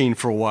Austin scene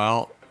for a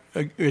while.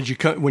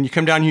 When you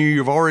come down here,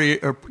 you've already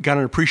got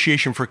an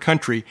appreciation for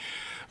country.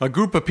 A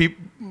group of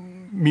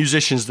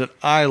musicians that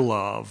I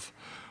love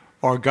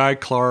are Guy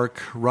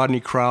Clark, Rodney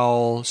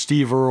Crowell,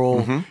 Steve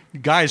Earle.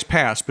 Guys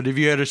past, but have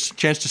you had a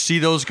chance to see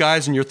those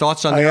guys and your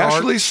thoughts on their art? I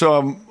actually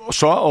saw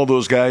all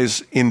those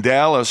guys in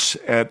Dallas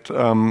at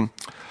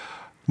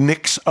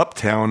Nick's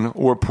Uptown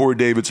or Poor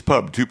David's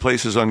Pub, 2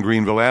 places on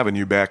Greenville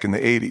Avenue back in the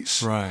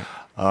 80s. Right.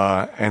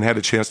 And had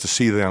a chance to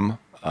see them.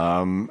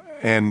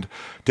 And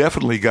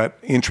definitely got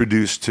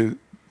introduced to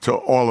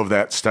all of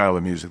that style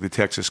of music, the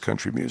Texas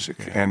country music.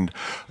 Yeah. And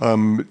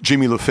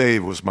Jimmy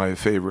LaFave was my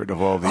favorite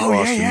of all the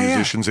Austin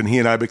musicians, and he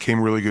and I became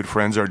really good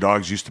friends. Our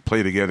dogs used to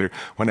play together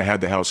when I had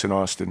the house in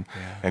Austin.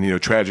 Yeah.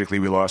 And, tragically,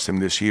 we lost him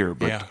this year.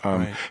 But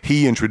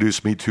he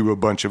introduced me to a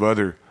bunch of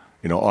other,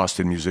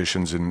 Austin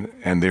musicians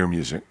and their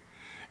music.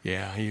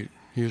 Yeah, he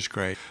was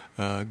great.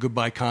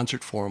 Goodbye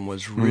Concert for him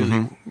was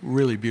really,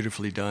 really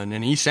beautifully done.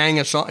 And he sang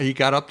a song. He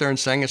got up there and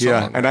sang a song.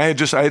 Yeah, and I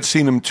had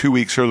seen him 2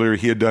 weeks earlier.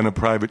 He had done a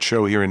private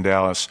show here in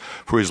Dallas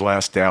for his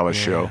last Dallas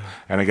show.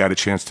 And I got a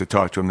chance to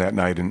talk to him that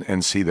night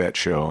and see that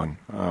show.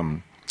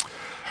 And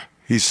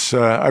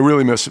I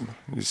really miss him.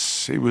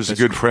 He was a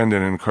good friend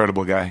and an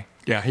incredible guy.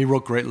 Yeah, he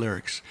wrote great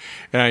lyrics.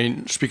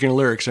 And speaking of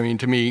lyrics,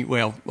 to me,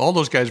 all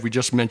those guys we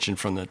just mentioned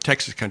from the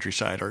Texas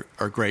countryside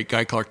are great.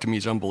 Guy Clark, to me,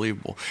 is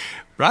unbelievable.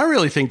 But I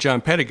really think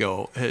John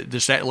Pettigo,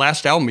 this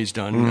last album he's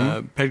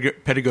done,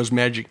 Pettigo's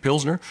Magic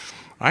Pilsner,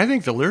 I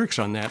think the lyrics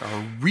on that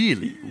are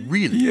really,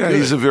 really good. Yeah,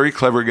 he's a very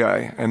clever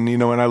guy. And,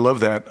 and I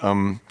love that.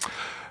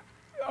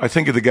 I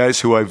think of the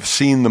guys who I've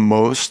seen the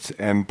most,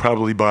 and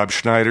probably Bob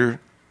Schneider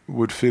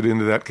would fit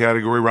into that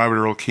category, Robert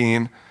Earl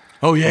Keen.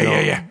 Oh,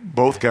 yeah.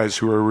 Both guys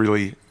who are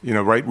really,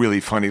 write really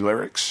funny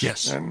lyrics.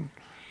 Yes. And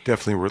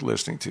definitely worth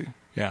listening to.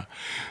 Yeah.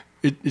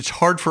 It's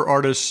hard for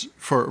artists,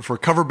 for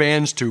cover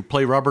bands to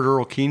play Robert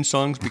Earl Keen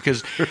songs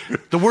because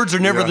the words are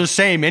never the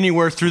same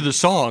anywhere through the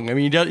song.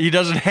 He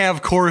doesn't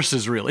have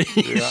choruses, really.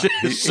 Yeah.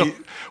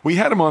 We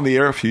had him on the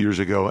air a few years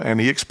ago, and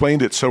he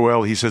explained it so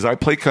well. He says, I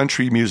play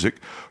country music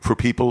for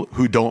people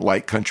who don't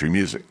like country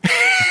music.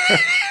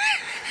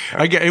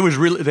 It was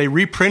really. They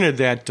reprinted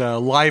that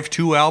Live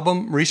 2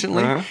 album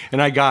recently,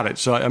 and I got it.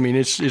 So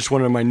it's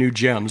one of my new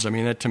gems.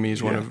 That to me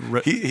is one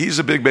of. He's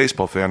a big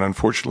baseball fan.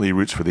 Unfortunately, he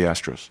roots for the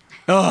Astros.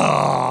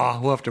 Oh,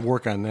 we'll have to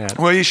work on that.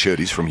 Well, he should.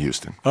 He's from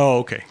Houston. Oh,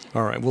 okay.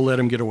 All right. We'll let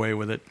him get away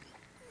with it.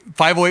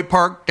 508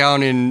 Park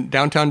down in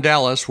downtown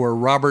Dallas, where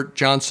Robert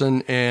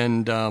Johnson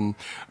and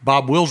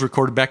Bob Wills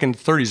recorded back in the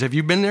 30s. Have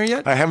you been there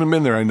yet? I haven't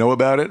been there. I know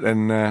about it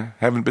and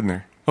haven't been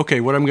there.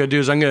 Okay, what I'm going to do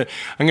is I'm going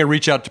to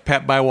reach out to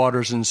Pat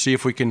Bywaters and see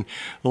if we can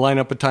line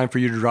up a time for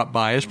you to drop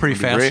by. It's pretty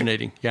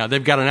fascinating. Great. Yeah,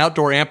 they've got an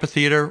outdoor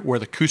amphitheater where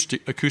the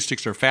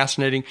acoustics are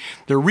fascinating.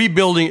 They're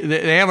rebuilding.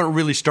 They haven't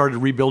really started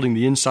rebuilding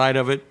the inside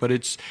of it, but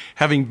it's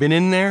having been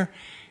in there.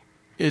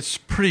 It's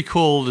pretty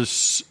cool to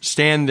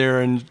stand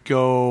there and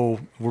go,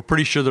 we're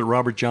pretty sure that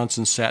Robert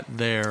Johnson sat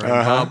there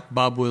and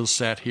Bob Wills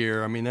sat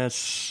here.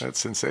 That's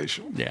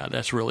sensational. Yeah,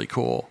 that's really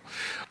cool.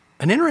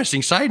 An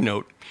interesting side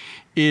note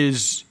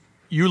is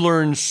you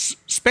learned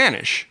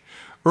Spanish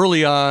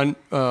early on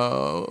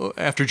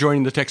after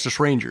joining the Texas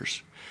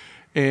Rangers.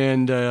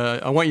 And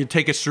I want you to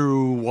take us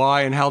through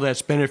why and how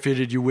that's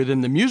benefited you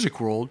within the music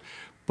world.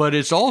 But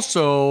it's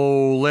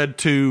also led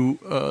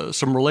to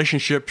some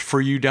relationships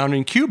for you down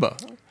in Cuba.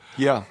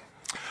 Yeah.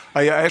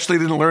 I actually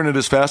didn't learn it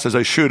as fast as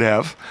I should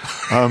have.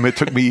 It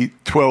took me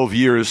 12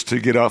 years to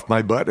get off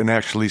my butt and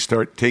actually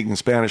start taking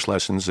Spanish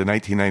lessons in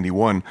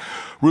 1991.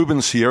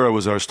 Ruben Sierra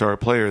was our star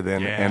player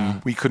then,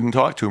 and we couldn't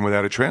talk to him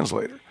without a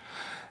translator.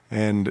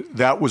 And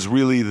that was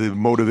really the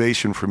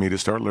motivation for me to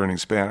start learning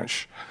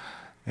Spanish.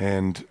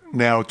 And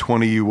now,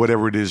 20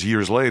 whatever it is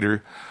years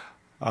later,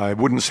 I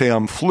wouldn't say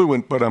I'm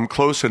fluent, but I'm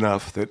close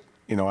enough that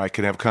I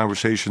can have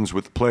conversations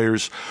with the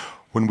players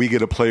when we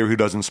get a player who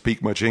doesn't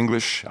speak much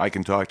English, I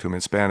can talk to him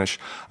in Spanish.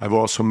 I've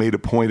also made a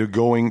point of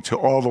going to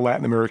all the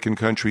Latin American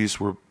countries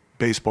where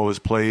baseball is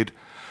played,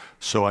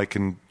 so I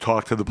can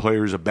talk to the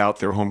players about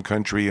their home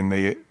country, and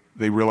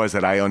they realize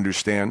that I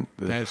understand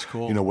That's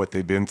cool. What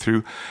they've been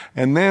through.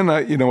 And then,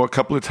 a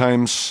couple of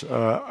times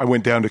I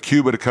went down to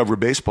Cuba to cover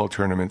baseball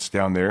tournaments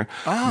down there,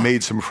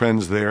 made some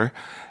friends there,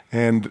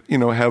 and,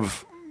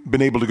 have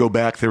been able to go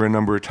back there a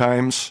number of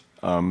times.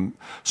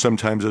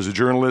 Sometimes as a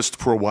journalist.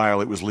 For a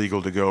while it was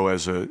legal to go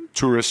as a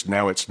tourist.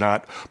 Now it's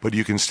not, but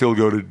you can still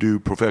go to do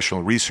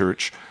professional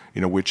research,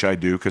 which I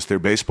do because their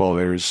baseball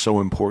there is so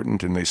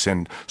important and they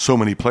send so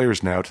many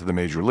players now to the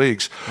major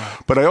leagues. Right.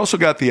 But I also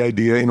got the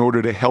idea, in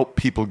order to help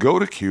people go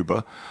to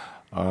Cuba,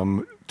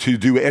 to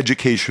do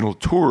educational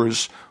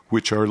tours,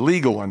 which are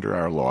legal under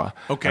our law.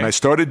 Okay. And I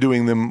started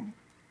doing them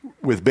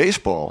with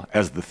baseball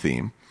as the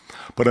theme.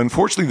 But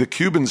unfortunately, the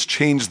Cubans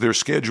changed their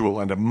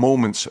schedule at a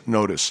moment's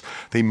notice.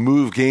 They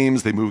move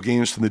games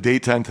from the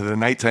daytime to the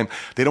nighttime.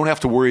 They don't have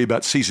to worry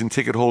about season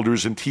ticket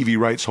holders and TV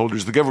rights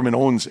holders. The government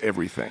owns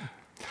everything.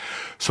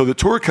 So the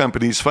tour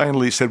companies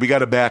finally said, we got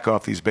to back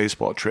off these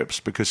baseball trips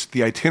because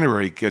the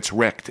itinerary gets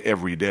wrecked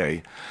every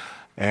day.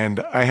 And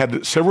I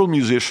had several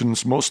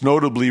musicians, most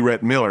notably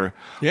Rhett Miller,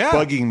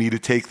 bugging me to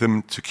take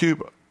them to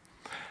Cuba.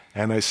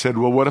 And I said,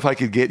 well, what if I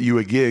could get you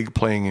a gig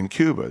playing in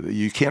Cuba?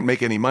 You can't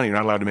make any money. You're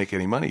not allowed to make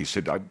any money. He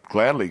said, I'd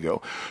gladly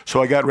go. So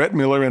I got Rhett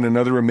Miller and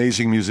another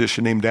amazing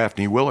musician named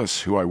Daphne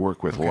Willis, who I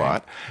work with a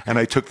lot. And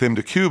I took them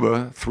to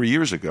Cuba 3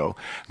 years ago.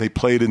 They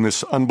played in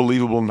this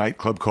unbelievable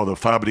nightclub called the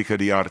Fábrica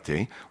de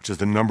Arte, which is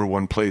the number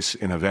one place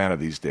in Havana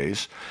these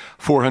days.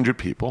 400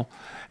 people.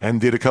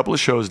 And did a couple of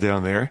shows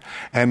down there.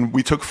 And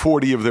we took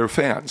 40 of their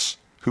fans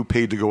who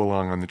paid to go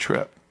along on the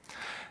trip.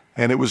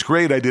 And it was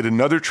great. I did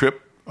another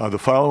trip the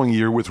following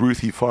year with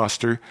Ruthie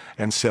Foster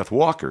and Seth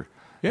Walker.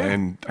 Yeah.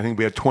 And I think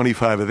we had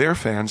 25 of their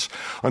fans.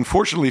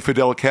 Unfortunately,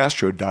 Fidel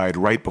Castro died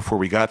right before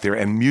we got there,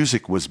 and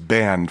music was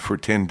banned for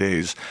 10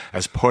 days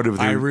as part of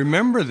I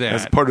remember that.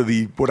 As part of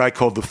what I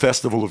called the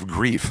Festival of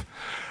Grief.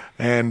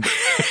 And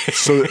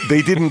so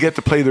they didn't get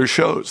to play their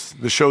shows.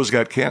 The shows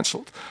got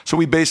canceled. So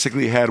we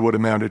basically had what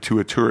amounted to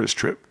a tourist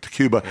trip to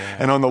Cuba. Yeah.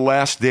 And on the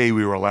last day,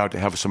 we were allowed to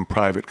have some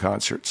private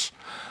concerts.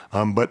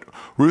 But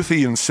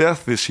Ruthie and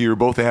Seth this year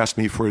both asked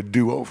me for a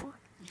do-over.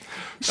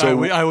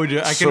 So I can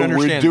understand.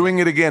 We're doing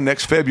it again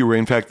next February.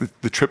 In fact,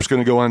 the trip's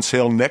going to go on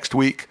sale next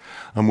week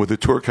with a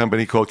tour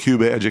company called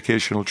Cuba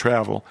Educational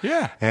Travel.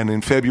 Yeah. And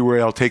in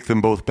February, I'll take them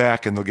both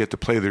back, and they'll get to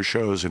play their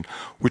shows. And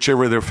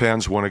whichever their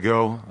fans want to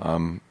go,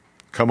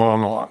 come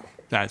on along.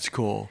 That's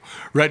cool.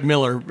 Rhett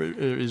Miller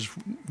is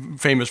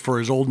famous for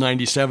his old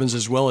 97s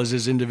as well as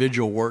his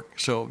individual work.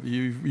 So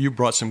you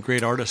brought some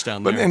great artists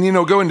down there. And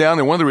going down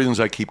there, one of the reasons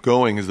I keep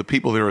going is the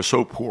people there are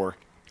so poor.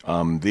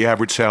 The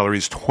average salary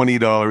is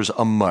 $20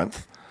 a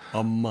month.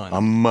 A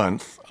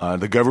month.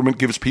 The government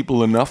gives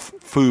people enough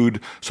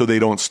food so they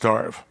don't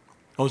starve.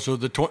 Oh, so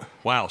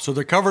so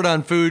they're covered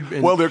on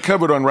food. Well, they're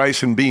covered on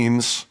rice and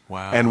beans.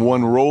 Wow. And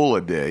one roll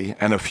a day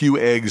and a few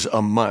eggs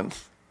a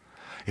month.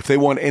 If they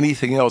want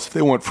anything else, if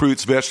they want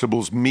fruits,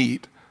 vegetables,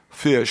 meat,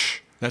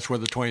 fish. That's where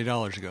the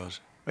 $20 goes.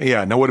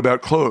 Yeah. Now, what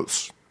about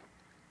clothes?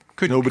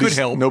 Could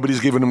help. Nobody's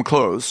giving them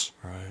clothes.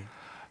 Right.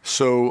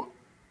 So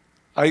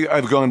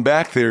I've gone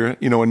back there,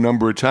 a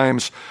number of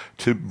times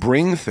to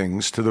bring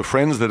things to the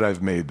friends that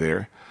I've made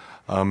there.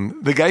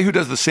 The guy who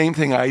does the same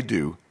thing I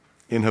do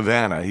in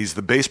Havana, he's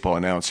the baseball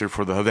announcer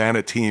for the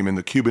Havana team in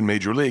the Cuban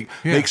Major League,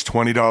 makes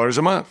 $20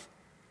 a month.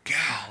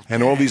 God,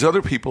 and all these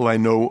other people I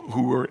know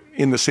who are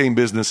in the same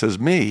business as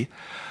me,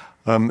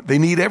 they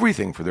need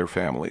everything for their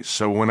families.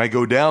 So when I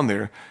go down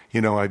there,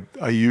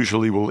 I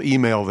usually will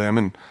email them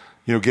and,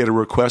 get a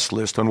request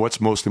list on what's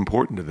most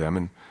important to them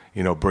and,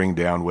 bring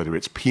down whether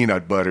it's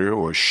peanut butter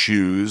or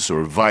shoes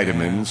or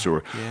vitamins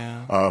or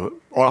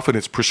often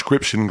it's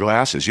prescription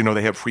glasses.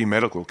 They have free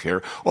medical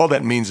care. All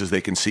that means is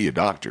they can see a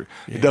doctor.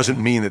 Yeah. It doesn't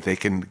mean that they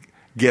can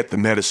get the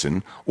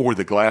medicine or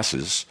the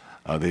glasses.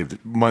 They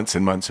have months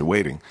and months of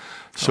waiting.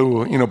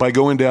 So, by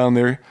going down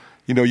there,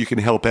 you can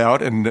help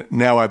out. And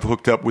now I've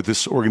hooked up with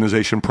this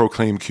organization,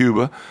 Proclaim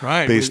Cuba,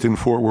 based in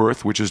Fort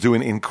Worth, which is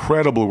doing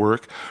incredible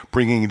work,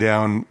 bringing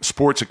down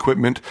sports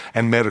equipment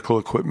and medical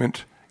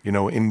equipment,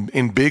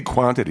 in big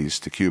quantities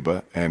to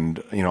Cuba.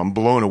 And, I'm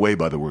blown away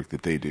by the work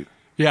that they do.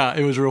 Yeah,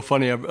 it was real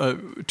funny.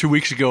 2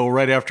 weeks ago,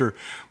 right after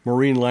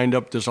Maureen lined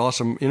up this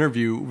awesome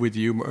interview with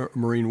you,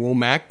 Maureen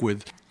Womack,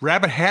 with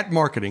Rabbit Hat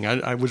Marketing.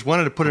 I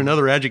wanted to put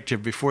another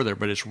adjective before there,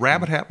 but it's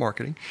Rabbit Hat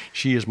Marketing.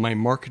 She is my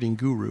marketing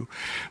guru.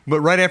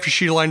 But right after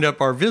she lined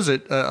up our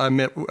visit,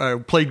 I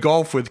played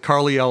golf with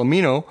Carly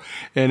Alamino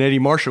and Eddie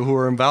Marshall, who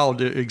are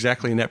involved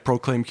exactly in that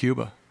Proclaim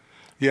Cuba.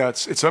 Yeah,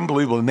 it's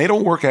unbelievable. And they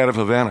don't work out of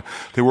Havana.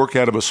 They work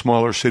out of a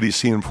smaller city,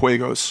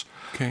 Cienfuegos,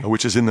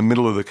 which is in the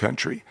middle of the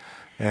country.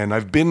 And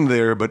I've been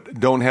there, but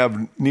don't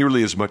have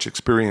nearly as much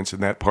experience in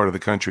that part of the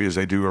country as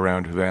I do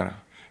around Havana.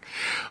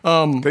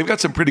 They've got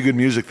some pretty good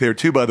music there,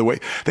 too, by the way.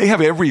 They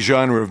have every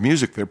genre of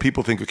music there.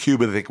 People think of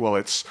Cuba, they think, well,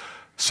 it's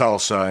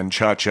salsa and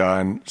cha-cha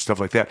and stuff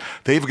like that.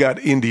 They've got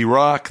indie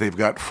rock, they've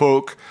got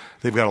folk,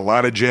 they've got a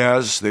lot of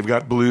jazz, they've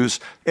got blues.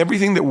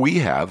 Everything that we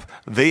have,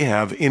 they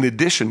have in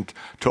addition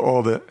to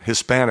all the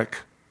Hispanic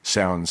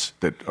sounds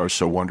that are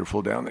so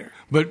wonderful down there.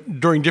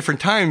 But during different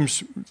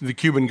times, the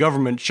Cuban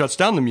government shuts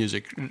down the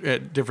music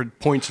at different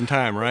points in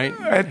time, right?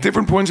 At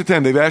different points in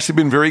time. They've actually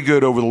been very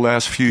good over the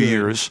last few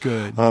years.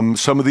 Good.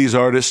 Some of these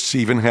artists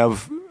even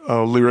have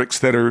lyrics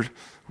that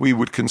we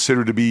would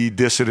consider to be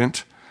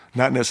dissident,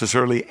 not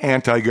necessarily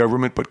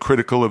anti-government, but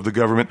critical of the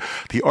government.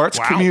 The arts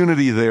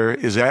community there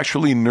is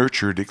actually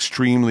nurtured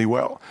extremely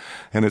well.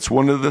 And it's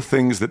one of the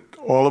things that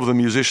all of the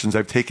musicians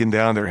I've taken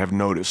down there have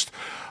noticed.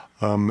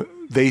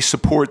 They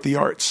support the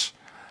arts.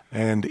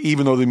 And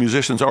even though the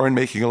musicians aren't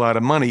making a lot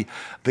of money,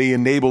 they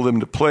enable them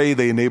to play,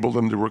 they enable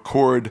them to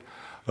record.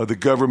 The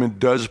government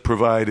does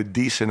provide a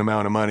decent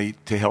amount of money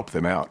to help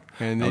them out.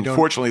 And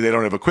unfortunately, they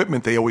don't have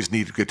equipment. They always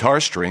need guitar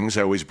strings.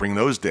 I always bring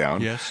those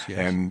down. Yes.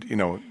 And,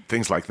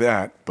 things like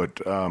that.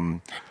 But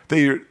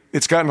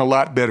it's gotten a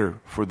lot better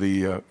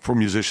for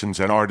musicians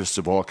and artists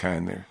of all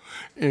kind there.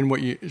 And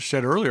what you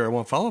said earlier, I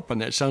want to follow up on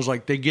that. It sounds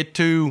like they get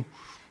to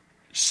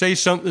say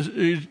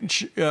something,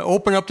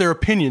 open up their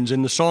opinions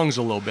in the songs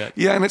a little bit.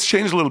 Yeah, and it's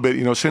changed a little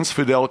bit. Since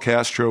Fidel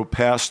Castro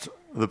passed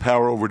the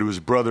power over to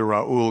his brother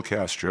Raul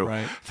Castro,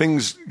 right.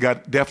 Things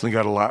definitely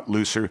got a lot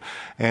looser,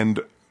 and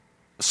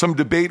some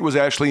debate was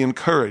actually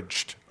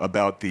encouraged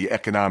about the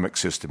economic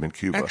system in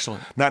Cuba.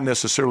 Excellent. Not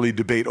necessarily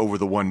debate over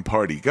the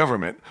one-party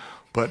government,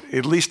 but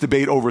at least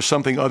debate over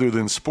something other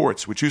than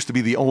sports, which used to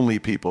be the only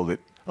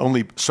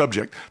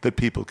subject that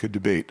people could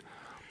debate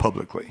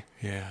publicly.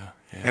 Yeah.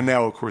 And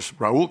now, of course,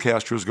 Raul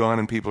Castro's gone,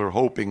 and people are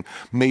hoping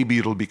maybe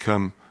it'll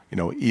become,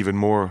 even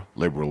more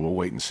liberal. We'll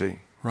wait and see.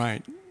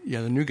 Right.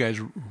 Yeah, the new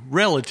guy's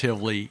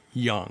relatively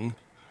young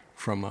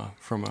from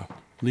a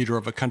leader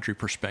of a country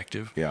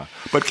perspective. Yeah.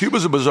 But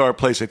Cuba's a bizarre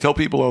place. I tell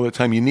people all the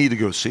time, you need to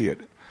go see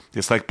it.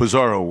 It's like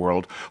Bizarro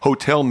World.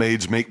 Hotel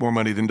maids make more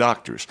money than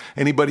doctors.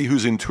 Anybody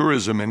who's in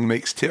tourism and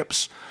makes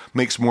tips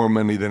makes more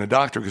money than a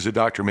doctor, because a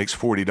doctor makes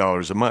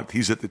 $40 a month.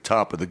 He's at the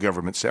top of the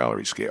government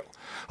salary scale.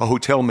 A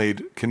hotel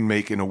maid can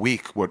make in a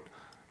week what,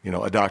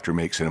 a doctor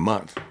makes in a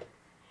month.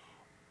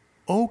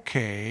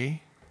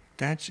 Okay,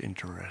 that's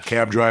interesting.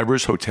 Cab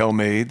drivers, hotel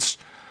maids,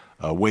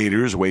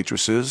 waiters,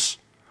 waitresses,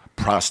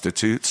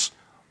 prostitutes,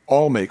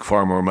 all make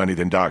far more money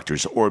than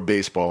doctors or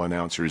baseball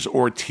announcers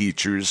or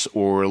teachers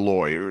or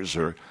lawyers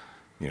or,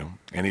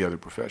 any other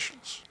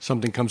professionals.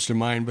 Something comes to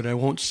mind, but I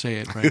won't say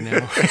it right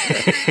now.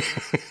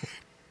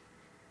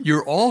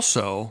 You're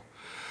also...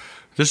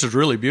 This is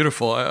really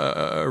beautiful.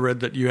 I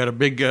read that you had a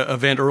big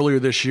event earlier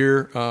this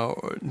year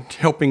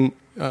helping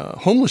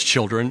homeless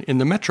children in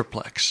the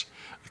Metroplex.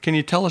 Can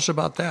you tell us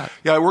about that?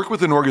 Yeah, I work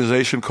with an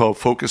organization called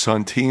Focus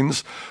on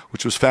Teens,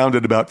 which was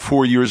founded about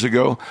 4 years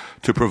ago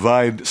to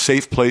provide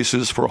safe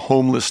places for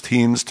homeless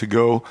teens to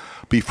go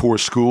before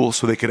school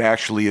so they could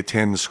actually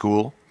attend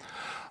school.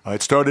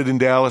 It started in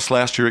Dallas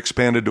last year,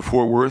 expanded to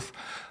Fort Worth.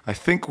 I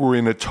think we're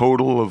in a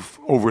total of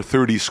over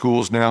 30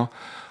 schools now.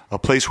 A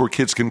place where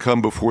kids can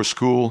come before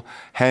school,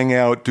 hang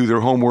out, do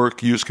their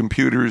homework, use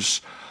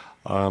computers.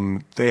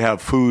 They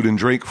have food and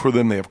drink for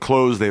them. They have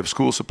clothes. They have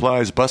school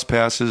supplies, bus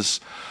passes.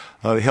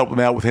 They help them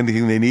out with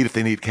anything they need. If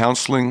they need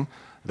counseling,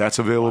 that's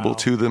available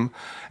to them.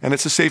 And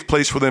it's a safe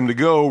place for them to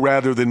go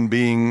rather than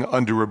being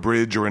under a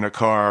bridge or in a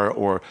car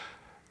or,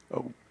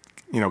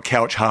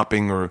 couch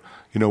hopping or,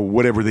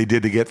 whatever they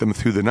did to get them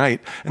through the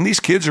night. And these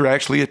kids are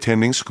actually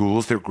attending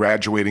schools. They're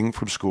graduating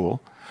from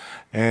school.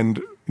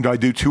 And I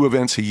do 2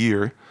 events a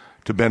year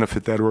to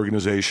benefit that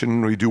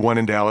organization. We do one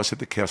in Dallas at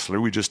the Kessler.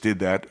 We just did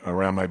that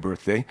around my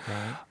birthday.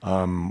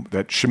 Right.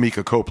 That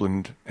Shamika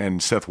Copeland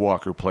and Seth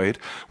Walker played.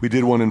 We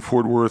did one in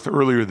Fort Worth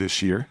earlier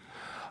this year.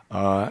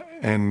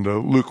 And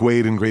Luke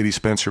Wade and Grady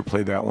Spencer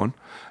played that one.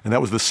 And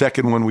that was the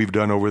second one we've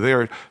done over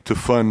there to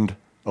fund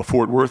a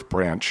Fort Worth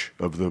branch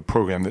of the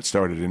program that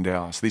started in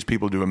Dallas. These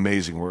people do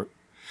amazing work.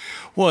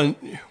 Well,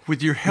 and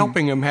with your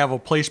helping them have a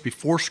place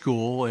before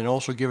school and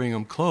also giving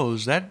them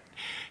clothes, that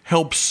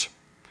helps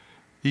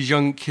these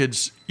young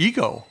kids'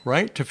 ego,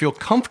 right? To feel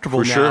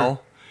comfortable now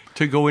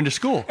to go into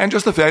school. And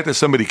just the fact that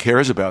somebody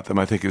cares about them,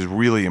 I think, is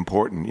really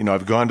important.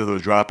 I've gone to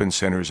those drop-in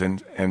centers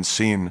and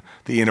seen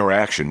the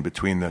interaction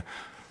between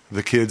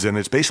the kids, and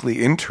it's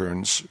basically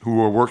interns who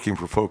are working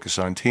for Focus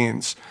on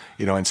Teens,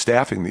 and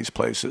staffing these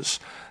places.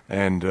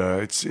 And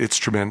it's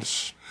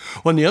tremendous.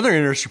 Well, and the other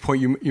interesting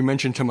point you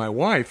mentioned to my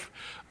wife,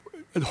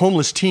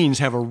 homeless teens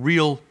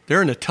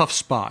they're in a tough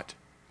spot.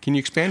 Can you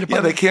expand upon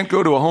that? Yeah, they can't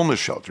go to a homeless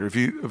shelter. If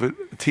a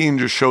teen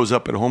just shows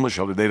up at a homeless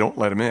shelter, they don't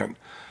let them in.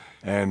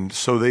 And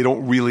so they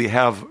don't really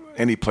have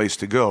any place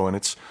to go. And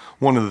it's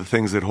one of the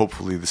things that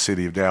hopefully the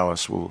city of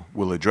Dallas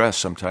will address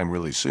sometime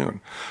really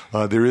soon.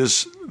 There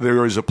is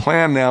a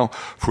plan now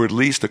for at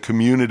least a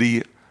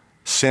community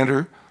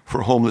center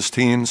for homeless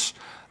teens.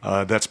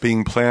 That's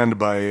being planned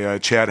by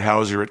Chad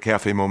Hauser at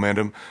Cafe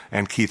Momentum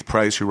and Keith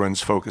Price, who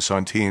runs Focus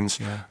on Teens.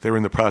 Yeah. They're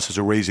in the process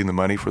of raising the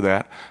money for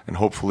that, and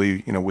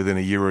hopefully, within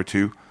a year or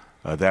two,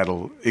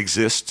 that'll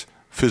exist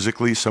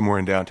physically somewhere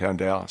in downtown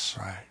Dallas.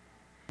 Right.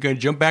 Going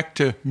to jump back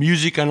to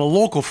music on a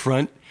local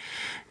front.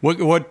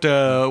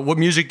 What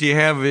music do you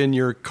have in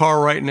your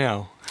car right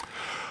now?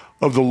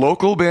 Of the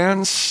local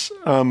bands,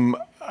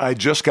 I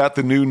just got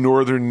the new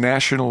Northern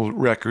National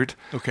record.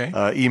 Okay.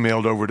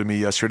 Emailed over to me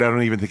yesterday. I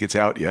don't even think it's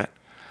out yet.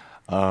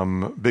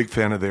 Big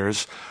fan of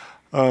theirs.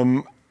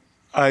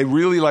 I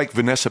really like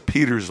Vanessa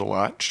Peters a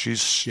lot.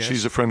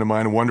 She's a friend of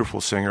mine, a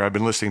wonderful singer. I've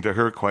been listening to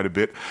her quite a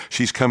bit.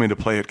 She's coming to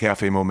play at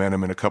Cafe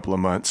Momentum in a couple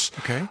of months.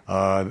 Okay.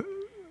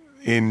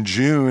 In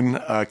June,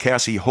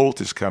 Cassie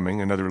Holt is coming,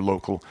 another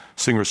local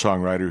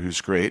singer-songwriter who's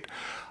great.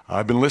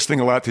 I've been listening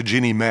a lot to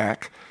Ginny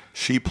Mac.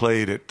 She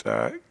played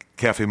at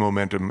Cafe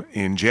Momentum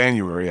in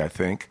January, I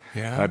think.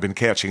 Yeah. I've been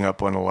catching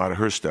up on a lot of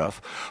her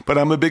stuff. But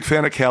I'm a big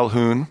fan of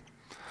Calhoun.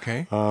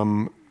 Okay.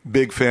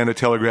 Big fan of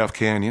Telegraph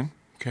Canyon.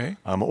 Okay.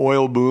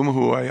 Oil Boom,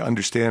 who I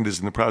understand is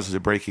in the process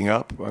of breaking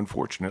up,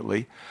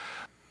 unfortunately.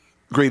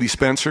 Grady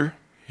Spencer.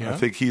 Yeah. I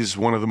think he's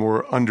one of the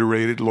more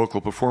underrated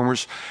local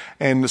performers.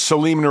 And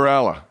Salim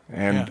Nuralla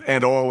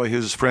and all of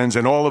his friends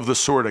and all of the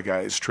sort of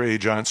guys, Trey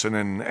Johnson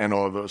and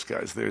all of those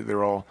guys.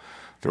 They're all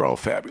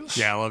fabulous.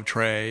 Yeah, I love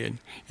Trey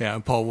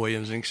and Paul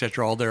Williams and et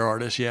cetera, all their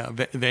artists. Yeah,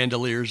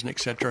 Vandaliers and et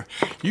cetera.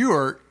 You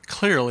are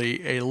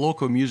clearly a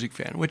local music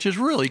fan, which is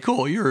really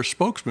cool. You're a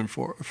spokesman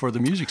for the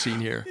music scene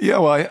here. Yeah,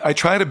 well, I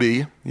try to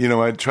be.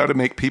 I try to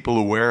make people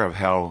aware of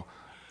how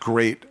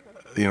great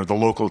the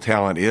local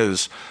talent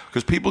is,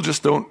 because people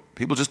just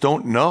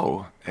don't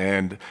know.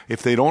 And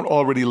if they don't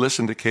already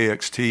listen to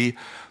KXT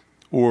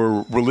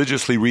or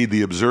religiously read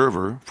The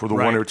Observer for the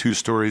one or two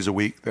stories a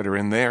week that are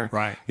in there,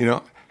 right.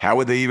 How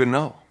would they even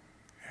know?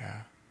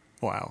 Yeah.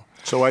 Wow.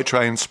 So I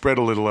try and spread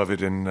a little of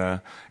it in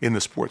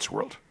the sports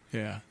world.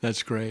 Yeah,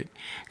 that's great.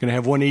 Going to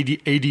have one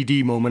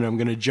ADD moment. I'm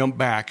going to jump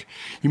back.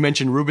 You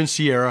mentioned Ruben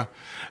Sierra,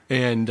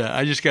 and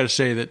I just got to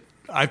say that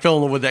I fell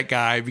in love with that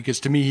guy because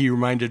to me he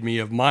reminded me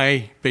of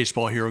my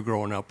baseball hero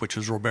growing up, which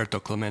was Roberto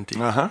Clemente.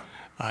 Uh-huh.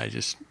 I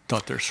just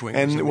thought their swing.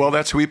 And well,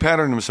 that's who he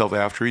patterned himself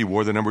after. He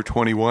wore the number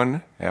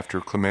 21 after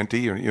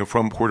Clemente,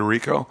 from Puerto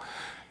Rico,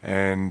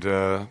 and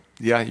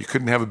you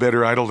couldn't have a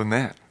better idol than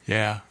that.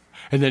 Yeah.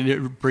 And then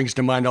it brings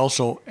to mind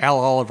also Al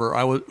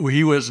Oliver.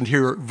 He wasn't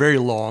here very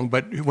long,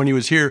 but when he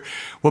was here,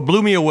 what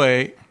blew me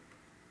away,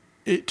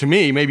 to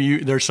me, maybe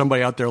there's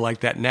somebody out there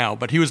like that now,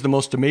 but he was the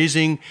most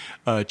amazing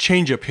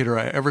changeup hitter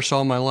I ever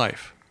saw in my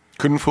life.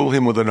 Couldn't fool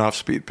him with an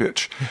off-speed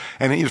pitch.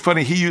 And it's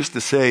funny, he used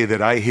to say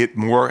that I hit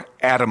more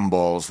atom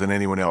balls than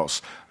anyone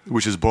else,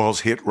 which is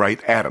balls hit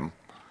right at him.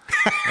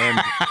 And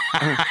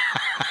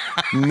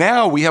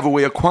now we have a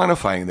way of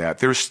quantifying that.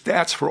 There's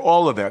stats for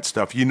all of that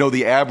stuff.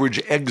 The average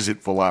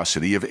exit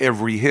velocity of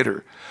every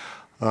hitter.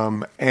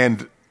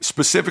 And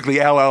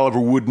specifically, Al Oliver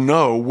would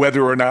know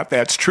whether or not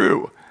that's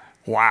true.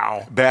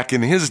 Wow. Back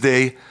in his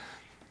day,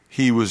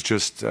 he was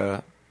just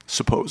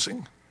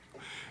supposing.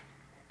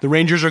 The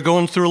Rangers are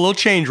going through a little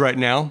change right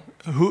now.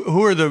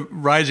 Who are the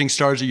rising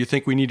stars that you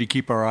think we need to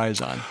keep our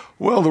eyes on?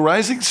 Well, the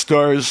rising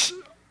stars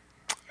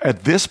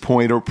at this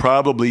point are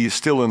probably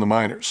still in the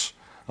minors.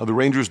 The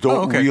Rangers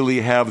don't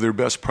really have their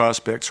best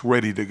prospects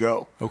ready to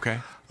go. Okay.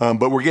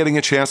 But we're getting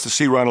a chance to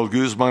see Ronald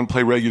Guzman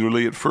play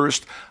regularly at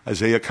first,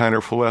 Isaiah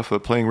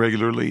Kiner-Falefa playing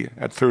regularly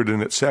at third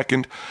and at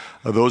second.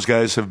 Those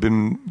guys have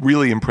been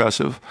really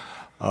impressive,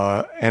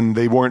 and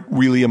they weren't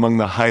really among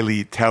the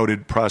highly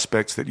touted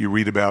prospects that you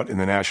read about in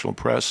the national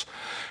press.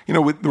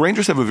 The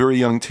Rangers have a very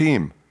young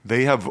team.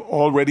 They have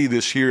already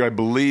this year, I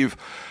believe,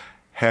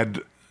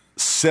 had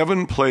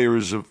 7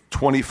 players of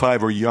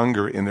 25 or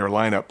younger in their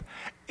lineup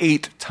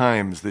 8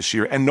 times this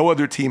year, and no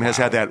other team has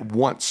had that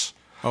once.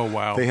 Oh,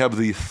 wow. They have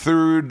the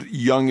 3rd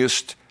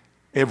youngest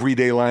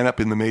everyday lineup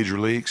in the major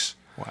leagues.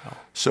 Wow.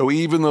 So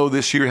even though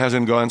this year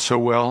hasn't gone so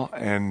well,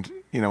 and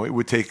it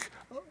would take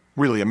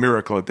really a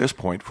miracle at this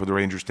point for the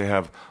Rangers to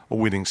have a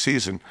winning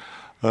season,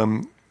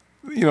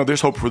 there's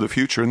hope for the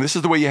future, and this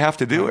is the way you have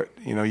to do it.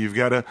 You've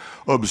got to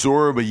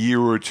absorb a year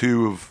or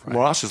two of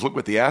losses. Look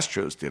what the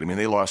Astros did. I mean,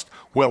 they lost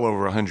well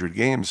over 100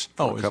 games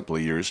for a couple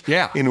of years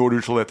in order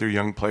to let their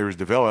young players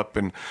develop.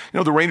 And,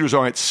 the Rangers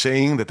aren't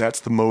saying that that's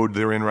the mode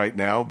they're in right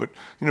now, but,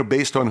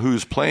 based on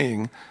who's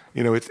playing,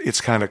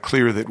 it's kind of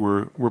clear that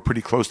we're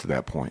pretty close to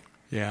that point.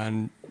 Yeah,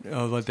 and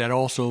let that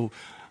also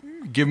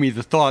give me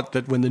the thought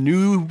that when the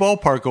new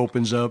ballpark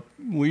opens up,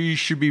 we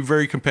should be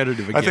very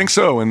competitive again. I think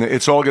so, and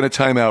it's all going to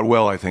time out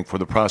well, I think, for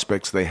the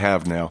prospects they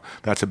have now.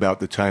 That's about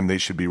the time they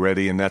should be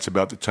ready, and that's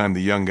about the time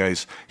the young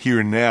guys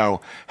here now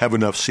have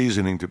enough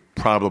seasoning to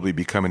probably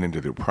be coming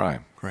into their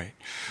prime. Great.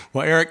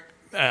 Well, Eric,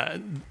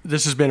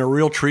 this has been a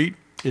real treat.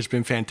 It's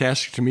been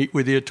fantastic to meet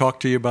with you, talk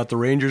to you about the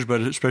Rangers,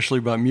 but especially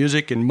about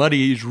music. And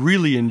Muddy's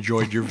really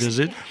enjoyed your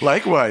visit.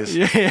 Likewise.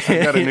 I've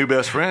got a new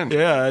best friend.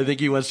 Yeah, I think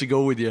he wants to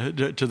go with you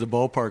to the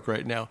ballpark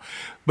right now.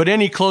 But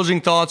any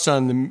closing thoughts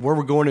on where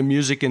we're going in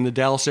music in the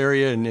Dallas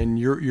area and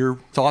your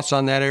thoughts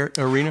on that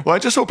arena? Well, I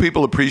just hope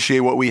people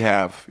appreciate what we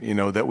have,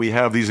 that we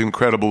have these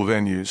incredible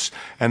venues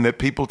and that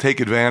people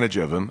take advantage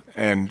of them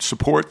and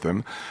support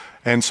them.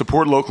 and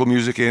support local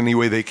music any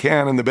way they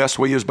can. And the best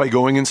way is by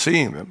going and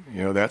seeing them.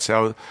 That's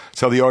how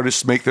the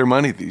artists make their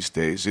money these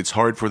days. It's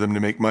hard for them to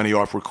make money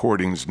off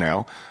recordings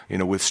now,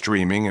 with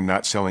streaming and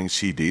not selling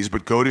CDs.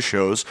 But go to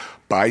shows,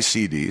 buy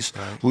CDs,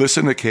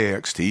 listen to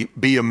KXT,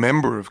 be a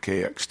member of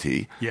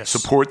KXT,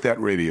 support that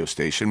radio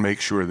station, make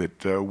sure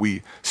that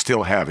we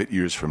still have it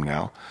years from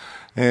now.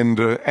 And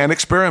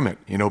experiment.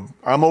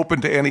 I'm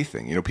open to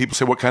anything. People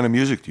say, "What kind of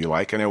music do you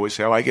like?" And I always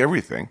say, "I like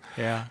everything."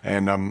 Yeah.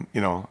 And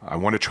I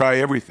want to try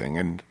everything,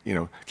 and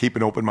keep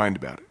an open mind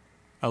about it.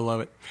 I love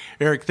it,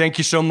 Eric. Thank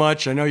you so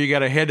much. I know you got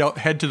to head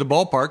to the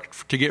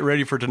ballpark to get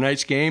ready for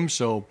tonight's game.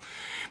 So,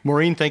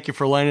 Maureen, thank you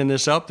for lining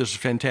this up. This is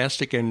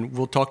fantastic, and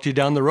we'll talk to you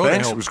down the road.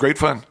 Thanks. It was great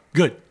fun.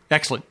 Good.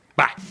 Excellent.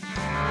 Bye.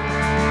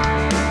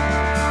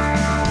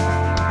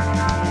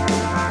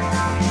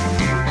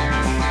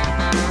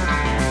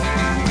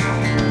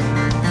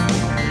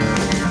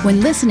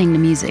 When listening to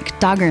music,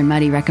 Dogger and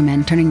Muddy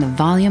recommend turning the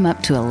volume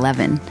up to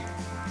 11.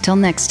 Till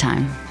next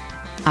time,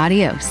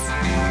 adios.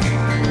 I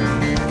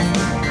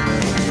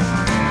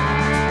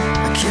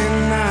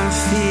cannot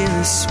feel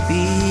her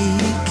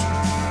speak.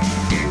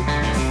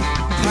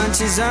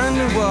 Punches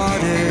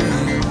underwater,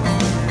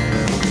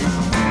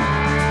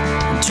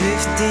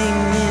 drifting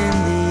in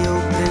the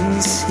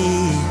open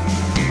sea.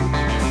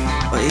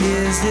 Or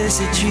is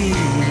this a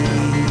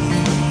dream?